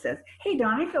Virgil says, "Hey,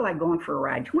 Don, I feel like going for a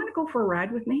ride. Do you want to go for a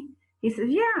ride with me?" He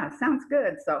says, "Yeah, sounds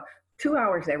good." So 2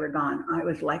 hours they were gone. I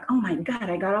was like, "Oh my God,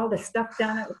 I got all this stuff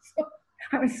done."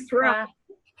 I was thrilled.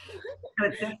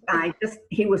 But this guy,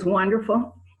 he was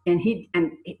wonderful. And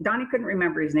Donnie couldn't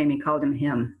remember his name. He called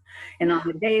him. And on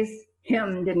the days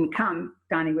him didn't come,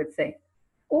 Donnie would say,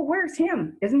 "Oh, where's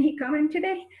him? Isn't he coming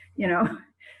today?" You know?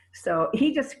 So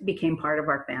he just became part of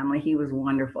our family. He was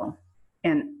wonderful.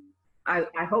 And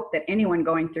I hope that anyone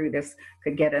going through this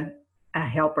could get a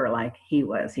helper like he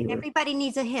was. Everybody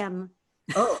needs a him.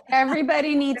 Oh,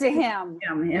 everybody needs a him.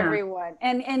 Yeah. Everyone.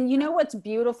 And you know what's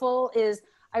beautiful is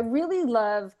I really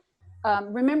love,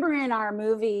 remember in our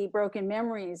movie Broken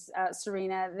Memories,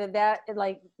 Serena, that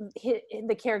like hit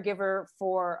the caregiver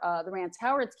for the Rance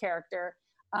Howard's character,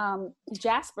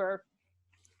 Jasper,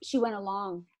 she went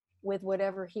along with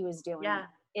whatever he was doing. Yeah.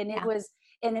 And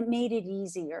it made it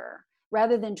easier.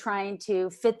 Rather than trying to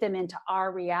fit them into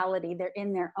our reality, they're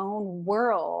in their own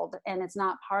world, and it's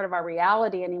not part of our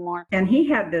reality anymore. And he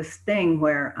had this thing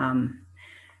where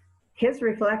his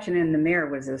reflection in the mirror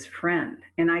was his friend.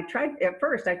 And at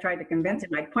first I tried to convince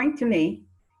him. I'd point to me,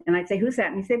 and I'd say, "Who's that?"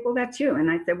 And he'd say, "Well, that's you."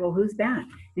 And I'd say, "Well, who's that?" And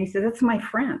he said, "That's my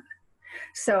friend."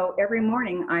 So every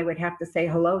morning I would have to say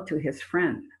hello to his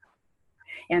friend.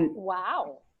 And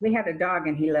wow. we had a dog,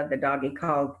 and he loved the dog. He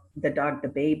called the dog the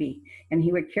baby, and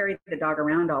he would carry the dog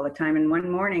around all the time. And one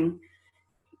morning,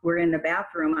 we're in the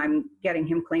bathroom. I'm getting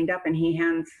him cleaned up, and he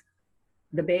hands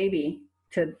the baby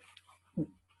to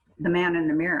the man in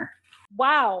the mirror.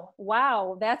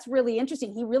 Wow. That's really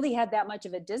interesting. He really had that much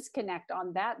of a disconnect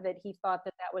on that he thought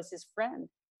that was his friend.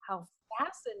 How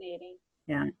fascinating.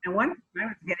 Yeah. And one time I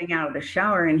was getting out of the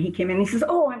shower, and he came in and he says,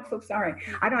 "Oh, I'm so sorry."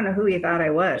 I don't know who he thought I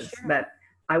was, Sure. but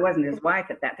I wasn't his wife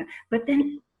at that time. But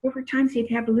then there were times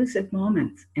he'd have lucid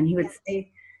moments, and he would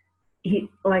say,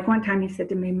 like one time he said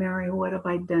to me, "Mary, what have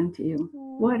I done to you?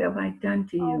 What have I done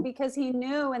to you?" Oh, because he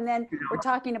knew. And then we're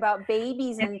talking about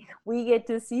babies, and we get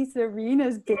to see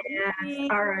Serena's baby. Yes,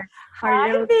 our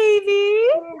Hi, little baby.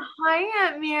 Hi,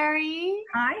 Aunt Mary.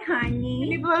 hi, honey.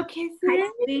 Can you blow kisses? Hi,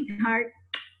 sweetheart.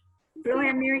 Blow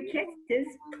Aunt Mary kisses.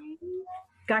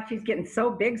 God, she's getting so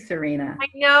big, Serena. I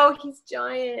know, he's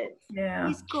giant. Yeah.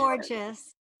 He's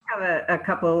gorgeous. I have a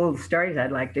couple of little stories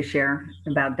I'd like to share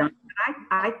about Don.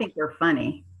 I think they're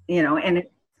funny, and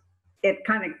it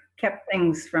kind of kept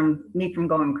things from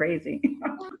going crazy.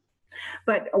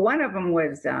 But one of them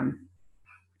was,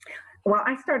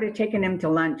 I started taking him to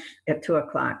lunch at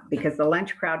 2:00 because the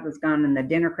lunch crowd was gone and the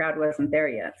dinner crowd wasn't there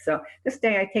yet. So this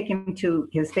day I take him to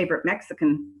his favorite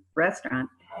Mexican restaurant,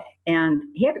 and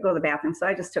he had to go to the bathroom. So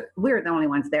we were the only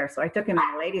ones there. So I took him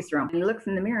in the ladies' room, and he looks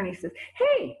in the mirror and he says,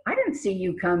 "Hey, I didn't see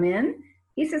you come in."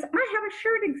 He says, "I have a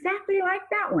shirt exactly like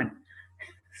that one."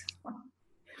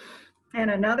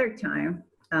 And another time,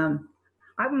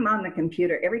 I'm on the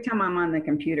computer. Every time I'm on the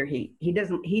computer, he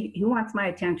wants my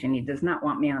attention. He does not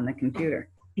want me on the computer.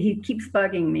 He keeps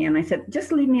bugging me. And I said,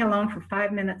 "Just leave me alone for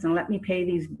 5 minutes and let me pay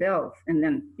these bills." And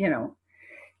then,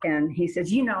 and he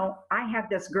says, "I had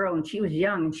this girl, and she was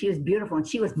young, and she was beautiful, and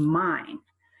she was mine."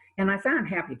 And I said, "I'm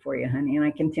happy for you, honey." And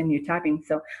I continue typing.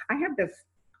 So I have this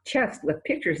chest with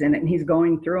pictures in it, and he's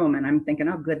going through them, and I'm thinking,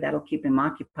 oh, good, that'll keep him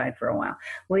occupied for a while.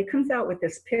 Well, he comes out with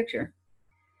this picture,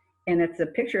 and it's a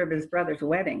picture of his brother's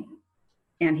wedding,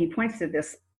 and he points to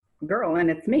this girl, and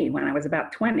it's me when I was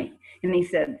about 20, and he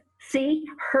said, "See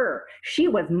her, she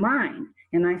was mine."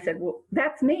 And I said, "Well,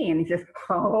 that's me." And he says,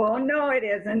 "Oh, no, it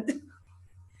isn't."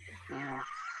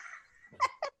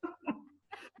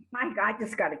 My God, I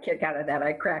just got a kick out of that.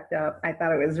 I cracked up. I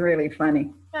thought it was really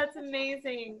funny. That's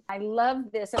amazing. I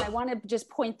love this, and I want to just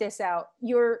point this out.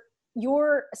 Your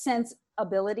sense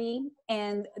ability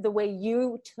and the way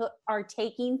you are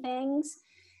taking things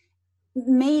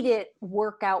made it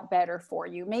work out better for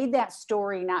you, made that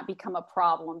story not become a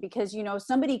problem, because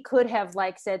somebody could have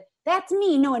said, "That's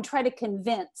me," and try to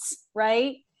convince,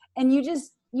 right? And you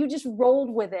just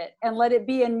rolled with it and let it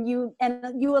be, and you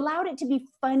allowed it to be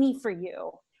funny for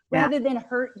you rather than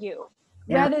hurt you,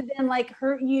 rather than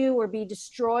hurt you or be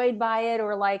destroyed by it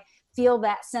or feel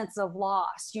that sense of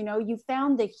loss. You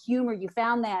found the humor, you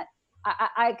found that.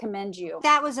 I commend you.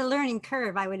 That was a learning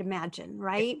curve, I would imagine,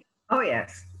 right? Oh,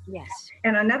 yes. Yes.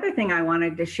 And another thing I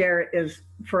wanted to share is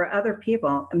for other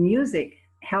people, music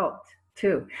helped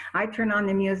too. I turn on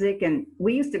the music, and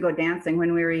we used to go dancing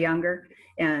when we were younger.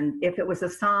 And if it was a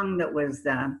song that was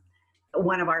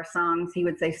one of our songs, he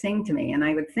would say, "Sing to me," and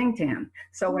I would sing to him.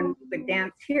 So when we would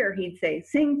dance here, he'd say,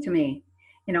 "Sing to me."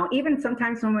 Even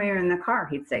sometimes when we were in the car,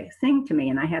 he'd say, "Sing to me."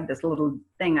 And I had this little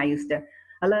thing I used to,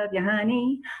 "I love you,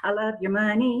 honey. I love your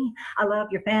money. I love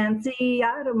your fancy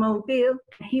automobile."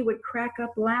 He would crack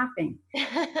up laughing.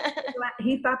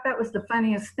 He thought that was the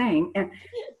funniest thing. And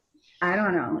I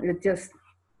don't know, it just.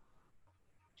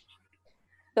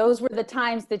 Those were the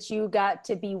times that you got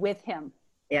to be with him.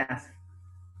 Yes.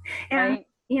 And, right?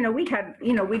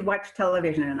 we'd watch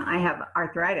television, and I have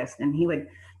arthritis, and he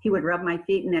would rub my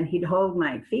feet, and then he'd hold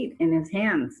my feet in his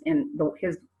hands, and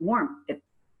his warmth, it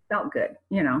felt good,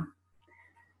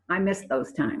 I miss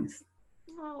those times.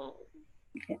 Oh.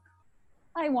 Yeah.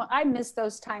 I miss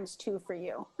those times too for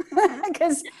you,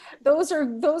 because those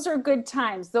are good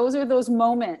times. Those are those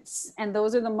moments, and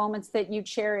those are the moments that you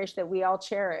cherish, that we all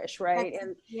cherish, right?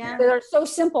 And they're so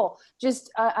simple.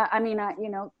 Just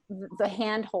the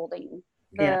hand holding,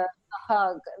 the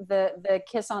hug, the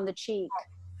kiss on the cheek,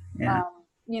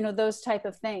 those type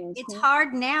of things. It's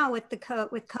hard now with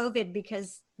with COVID,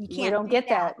 because you can't don't get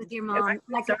that with your mom.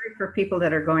 I'm sorry for people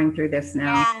that are going through this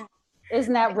now. Yeah.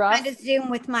 Isn't that rough? I try to Zoom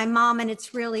with my mom, and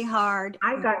it's really hard.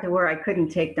 I got to where I couldn't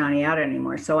take Donnie out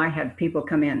anymore. So I had people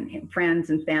come in, friends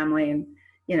and family, and,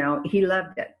 he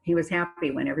loved it. He was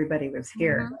happy when everybody was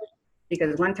here. Mm-hmm.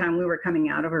 Because one time we were coming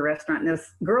out of a restaurant, and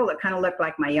this girl that kind of looked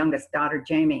like my youngest daughter,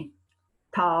 Jamie,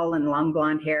 tall and long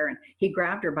blonde hair, and he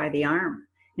grabbed her by the arm,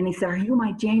 and he said, "Are you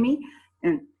my Jamie?"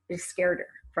 And it scared her.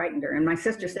 frightened her. And my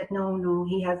sister said, no,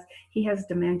 he has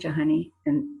dementia, honey,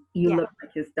 and you look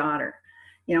like his daughter.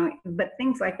 You know, but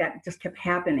things like that just kept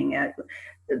happening.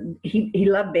 He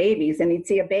loved babies, and he'd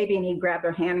see a baby and he'd grab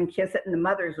their hand and kiss it, and the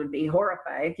mothers would be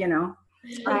horrified, you know.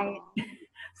 Right.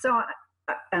 So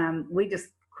we just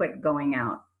quit going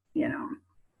out, you know.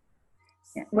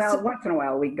 Well, once in a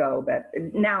while we go, but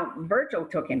now Virgil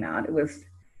took him out.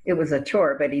 It was a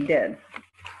chore, but he did.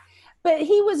 But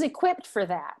he was equipped for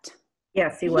that.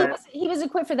 Yes, he was. He was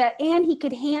equipped for that, and he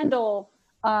could handle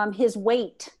his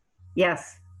weight.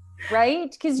 Yes. Right?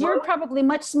 Because you're probably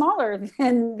much smaller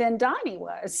than Donnie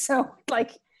was. So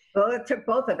like. Well, it took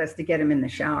both of us to get him in the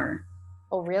shower.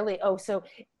 Oh, really? Oh, so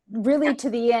really to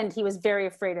the end, he was very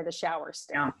afraid of the shower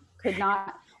still. Yeah. Could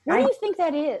not. What do you think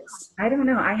that is? I don't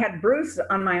know. I had bruise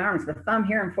on my arms, the thumb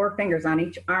here and 4 fingers on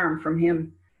each arm from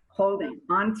him holding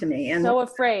on to me. And so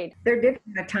afraid. There did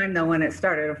come a time though when it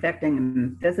started affecting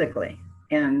him physically.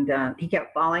 And he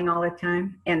kept falling all the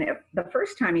time. And the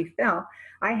first time he fell,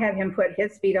 I had him put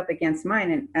his feet up against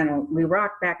mine, and we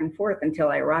rocked back and forth until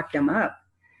I rocked him up.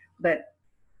 But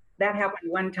that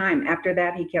happened one time. After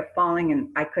that, he kept falling, and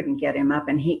I couldn't get him up.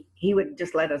 And he would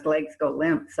just let his legs go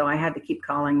limp. So I had to keep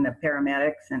calling the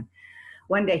paramedics. And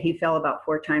one day he fell about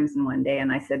 4 times in one day.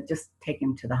 And I said, just take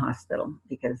him to the hospital,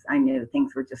 because I knew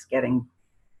things were just getting,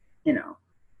 you know,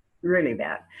 really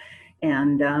bad.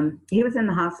 And he was in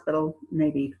the hospital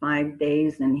maybe 5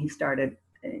 days, and he started,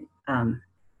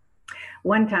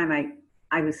 one time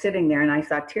I was sitting there and I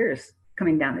saw tears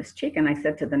coming down his cheek, and I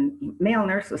said to the male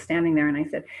nurse was standing there, and I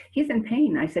said, he's in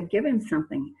pain. I said, give him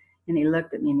something. And he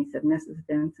looked at me and he said, Mrs.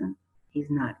 Benson, he's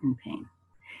not in pain.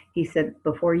 He said,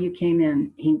 before you came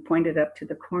in, he pointed up to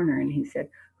the corner and he said,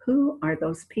 who are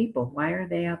those people? Why are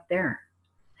they up there?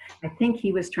 I think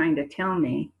he was trying to tell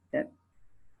me that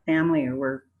family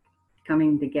were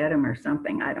coming to get him or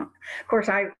something. I don't. Of course,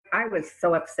 I was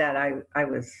so upset. I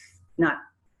was not,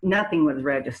 nothing was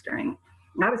registering.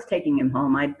 I was taking him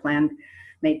home. I'd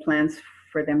made plans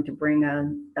for them to bring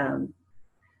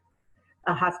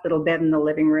a hospital bed in the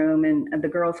living room, and the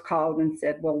girls called and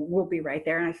said, well, we'll be right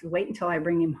there. And I said, wait until I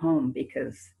bring him home,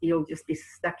 because you'll just be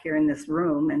stuck here in this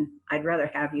room, and I'd rather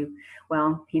have you.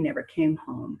 Well, he never came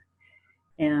home.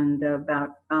 And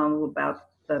about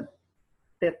the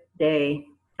 5th day,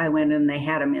 I went and they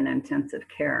had him in intensive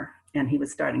care, and he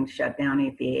was starting to shut down.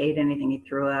 If he ate anything, he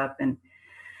threw up. And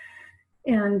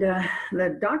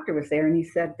the doctor was there, and he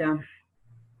said,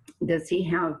 does he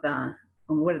have,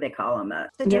 what do they call them?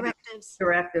 The directives.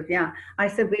 Directive, yeah. I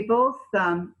said, we both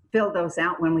filled those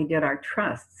out when we did our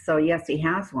trusts. So yes, he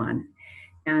has one.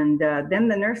 And then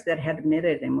the nurse that had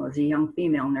admitted him was a young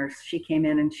female nurse. She came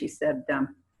in and she said,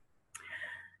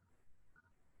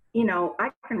 you know,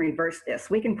 I can reverse this.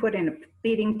 We can put in a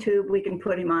feeding tube. We can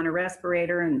put him on a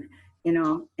respirator. And, you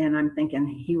know, and I'm thinking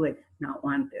he would not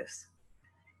want this.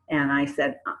 And I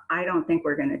said, I don't think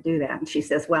we're going to do that. And she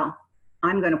says, well,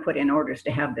 I'm going to put in orders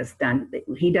to have this done.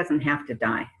 He doesn't have to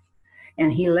die.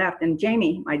 And he left. And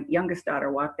Jamie, my youngest daughter,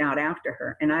 walked out after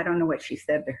her. And I don't know what she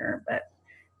said to her, but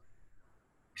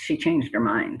she changed her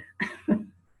mind.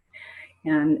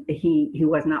 And he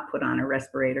was not put on a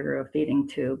respirator or a feeding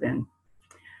tube. And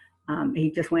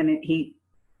he just went in,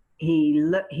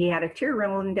 he had a tear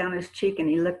rolling down his cheek, and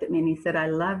he looked at me and he said, I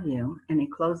love you. And he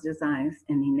closed his eyes,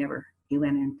 and he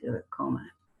went into a coma.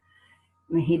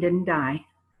 I mean, he didn't die.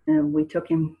 And we took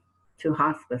him to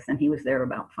hospice, and he was there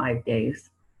about 5 days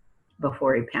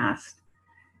before he passed.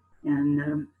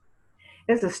 And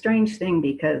it's a strange thing,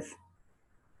 because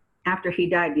after he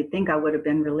died, you'd think I would have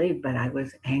been relieved, but I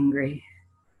was angry.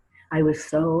 I was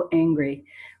so angry.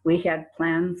 We had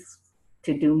plans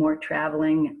to do more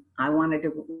traveling. I wanted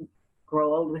to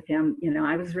grow old with him. You know,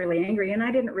 I was really angry, and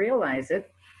I didn't realize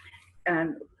it.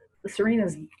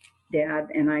 Serena's dad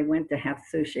and I went to have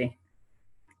sushi.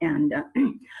 And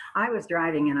I was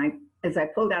driving, and as I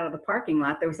pulled out of the parking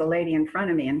lot, there was a lady in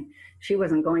front of me, and she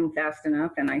wasn't going fast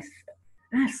enough. And I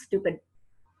said, stupid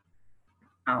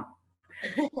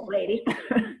lady,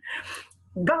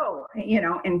 go, you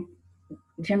know. And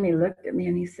Jimmy looked at me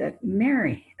and he said,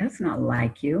 Mary, that's not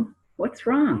like you. What's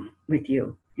wrong with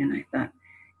you? And I thought,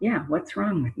 yeah, what's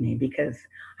wrong with me? Because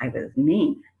I was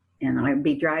mean, and I'd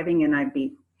be driving and I'd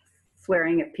be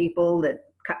swearing at people that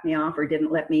cut me off or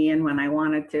didn't let me in when I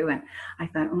wanted to. And I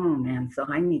thought, oh man, so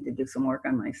I need to do some work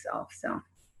on myself. So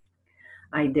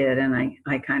I did, and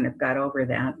I kind of got over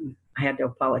that. I had to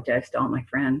apologize to all my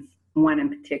friends, one in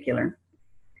particular.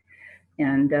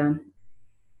 And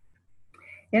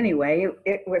anyway,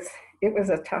 it was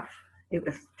a tough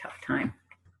time.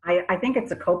 I think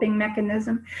it's a coping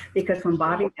mechanism, because when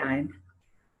Bobby died,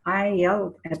 I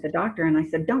yelled at the doctor and I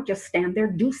said, don't just stand there,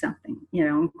 do something. You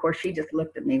know, of course, she just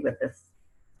looked at me with this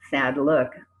sad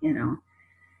look, you know.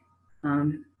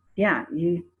 Yeah,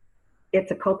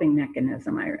 it's a coping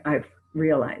mechanism. I've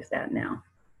realized that now.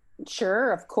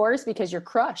 Sure, of course, because you're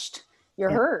crushed,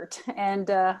 you're hurt. And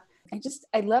I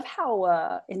love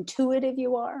how intuitive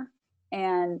you are,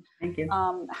 and thank you.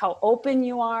 How open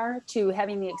you are to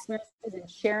having the experiences and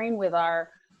sharing with our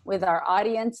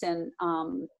audience, and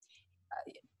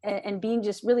being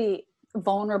just really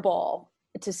vulnerable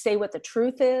to say what the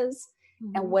truth is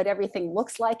and what everything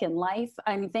looks like in life.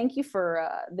 I mean, thank you for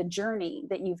the journey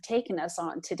that you've taken us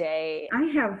on today. I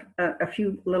have a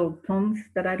few little poems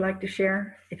that I'd like to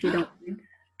share, if you don't mind.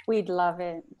 We'd love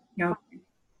it. Okay.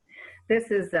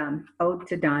 This is Ode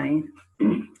to Donnie,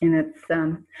 and it's,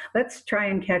 let's try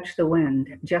and catch the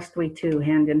wind, just we two,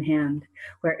 hand in hand.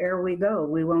 Where'er we go,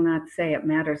 we will not say it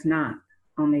matters not,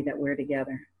 only that we're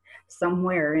together.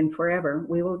 Somewhere in forever,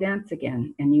 we will dance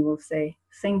again, and you will say,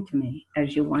 sing to me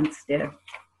as you once did.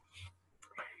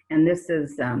 And this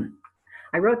is,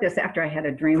 I wrote this after I had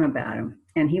a dream about him,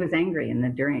 and he was angry in the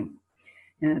dream.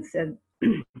 And it said,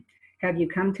 have you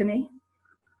come to me?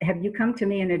 Have you come to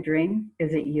me in a dream?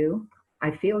 Is it you?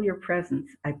 I feel your presence.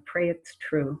 I pray it's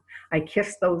true. I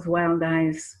kiss those wild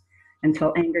eyes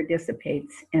until anger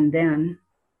dissipates, and then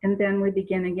we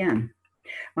begin again.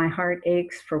 My heart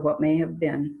aches for what may have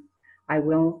been. I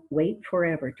will wait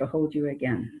forever to hold you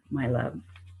again, my love.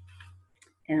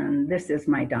 And this is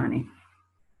my Donnie.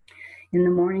 In the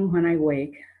morning when I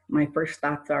wake, my first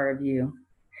thoughts are of you.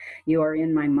 You are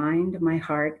in my mind, my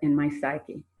heart, and my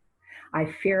psyche. I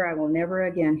fear I will never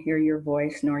again hear your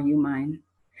voice, nor you mine.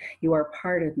 You are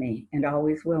part of me and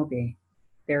always will be.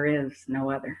 There is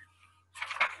no other.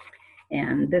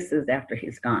 And this is after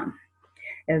he's gone.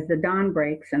 As the dawn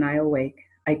breaks and I awake,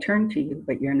 I turn to you,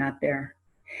 but you're not there.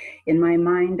 In my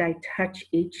mind, I touch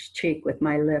each cheek with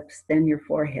my lips, then your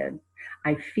forehead.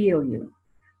 I feel you.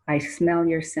 I smell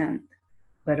your scent,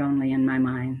 but only in my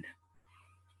mind.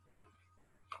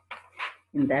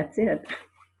 And that's it.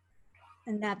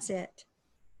 And that's it.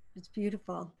 It's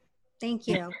beautiful. Thank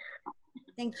you.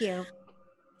 Thank you.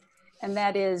 And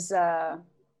that is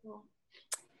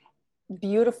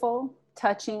beautiful,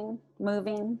 touching,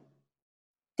 moving.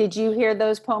 Did you hear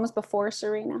those poems before,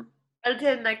 Serena? I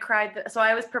did, and I cried. So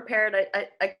I was prepared.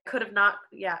 I could have not,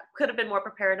 could have been more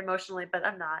prepared emotionally, but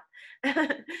I'm not.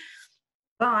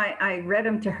 Well, I read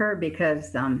them to her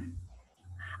because I'm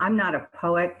not a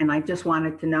poet, and I just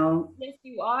wanted to know. Yes,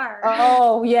 you are.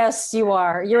 Oh, yes, you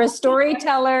are. You're a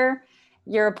storyteller.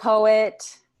 You're a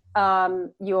poet.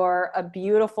 You're a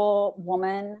beautiful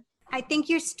woman. I think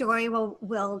your story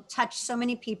will touch so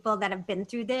many people that have been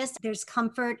through this. There's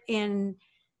comfort in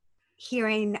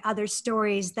hearing other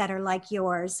stories that are like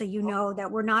yours. So you know that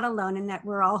we're not alone and that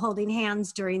we're all holding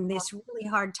hands during this really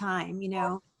hard time, you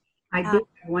know. I do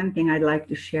have one thing I'd like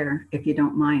to share, if you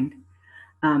don't mind.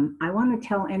 I want to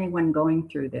tell anyone going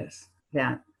through this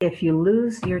that if you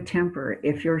lose your temper,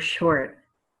 if you're short,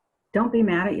 don't be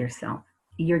mad at yourself.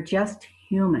 You're just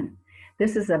human.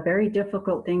 This is a very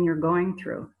difficult thing you're going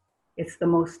through. It's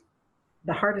the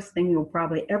hardest thing you'll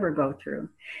probably ever go through.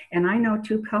 And I know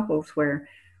two couples where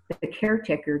the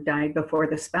caretaker died before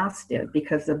the spouse did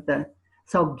because of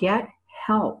so get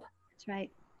help. That's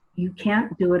right. You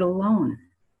can't do it alone.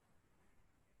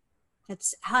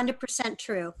 That's 100%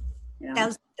 true.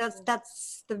 Yeah.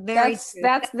 That's the very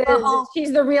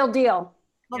she's the real deal.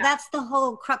 Well, that's the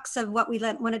whole crux of what we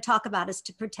want to talk about, is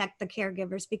to protect the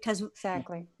caregivers, because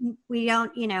exactly we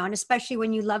don't, and especially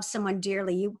when you love someone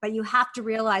dearly, but you have to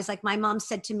realize, like my mom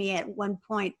said to me at one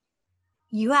point,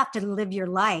 you have to live your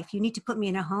life. You need to put me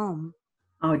in a home.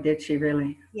 Oh, did she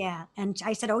really? Yeah. And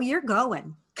I said, oh, you're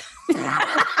going.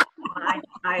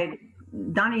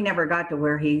 Donnie never got to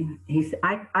where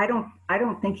I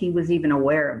don't think he was even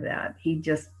aware of that. He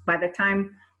just, by the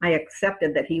time I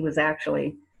accepted that he was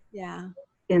actually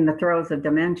in the throes of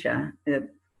dementia,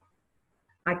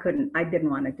 I didn't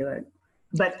want to do it.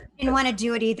 But I didn't want to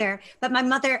do it either. But my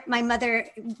mother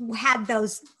had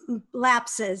those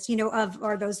lapses,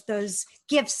 or those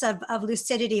gifts of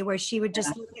lucidity where she would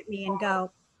just look at me and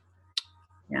go.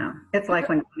 Yeah, it's like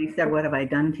when he said, "What have I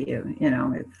done to you?"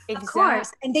 Of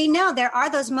course, and they know there are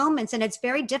those moments, and it's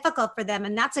very difficult for them,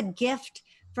 and that's a gift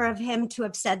for him to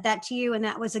have said that to you, and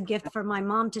that was a gift for my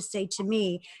mom to say to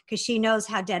me, because she knows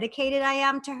how dedicated I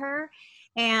am to her,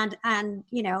 and I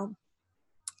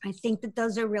think that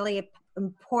those are really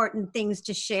important things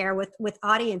to share with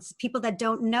audience, people that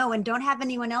don't know and don't have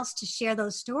anyone else to share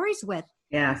those stories with.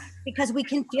 Yes, because we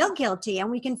can feel guilty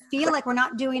and we can feel like we're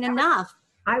not doing enough.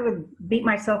 I would beat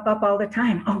myself up all the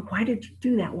time. Oh, why did you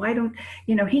do that? Why don't,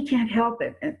 he can't help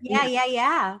it. And,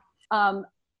 Yeah.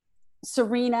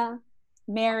 Serena,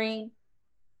 Mary,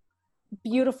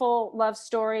 beautiful love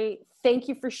story. Thank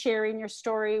you for sharing your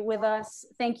story with us.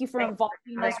 Thank you for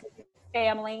involving us with your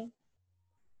family.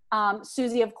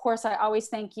 Susie, of course, I always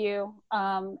thank you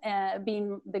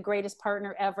being the greatest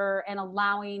partner ever and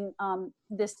allowing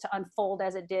this to unfold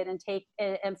as it did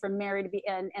and for Mary to be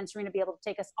and Serena to be able to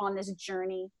take us on this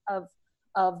journey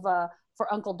for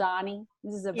Uncle Donnie.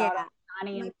 This is about Uncle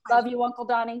Donnie. And love you, Uncle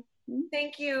Donnie.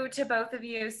 Thank you to both of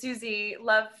you. Susie,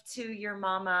 love to your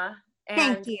mama.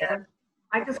 And Thank you.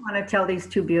 I just want to tell these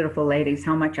two beautiful ladies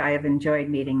how much I have enjoyed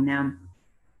meeting them.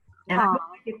 And I hope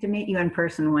I get to meet you in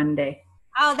person one day.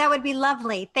 Oh, that would be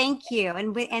lovely. Thank you.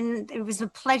 And it was a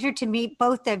pleasure to meet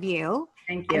both of you.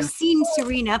 Thank you. I've seen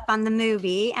Serena up on the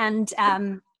movie, and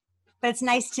but it's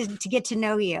nice to get to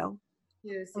know you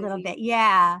a little bit.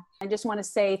 Yeah. I just want to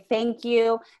say thank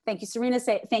you. Thank you, Serena.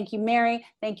 Say thank you, Mary.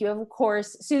 Thank you, of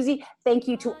course, Susie. Thank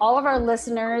you to all of our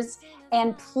listeners.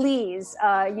 And please,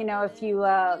 if you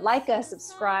like us,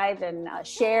 subscribe and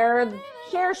share.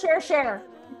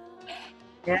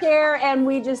 Yeah. Share, and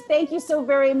we just thank you so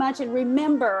very much. And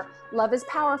remember, love is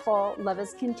powerful, love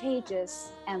is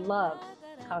contagious, and love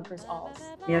conquers all.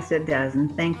 Yes, it does.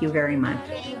 And thank you very much.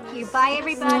 Thank you. Bye,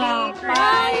 everybody. Bye.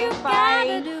 All you Bye.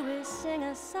 gotta do is sing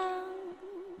a song.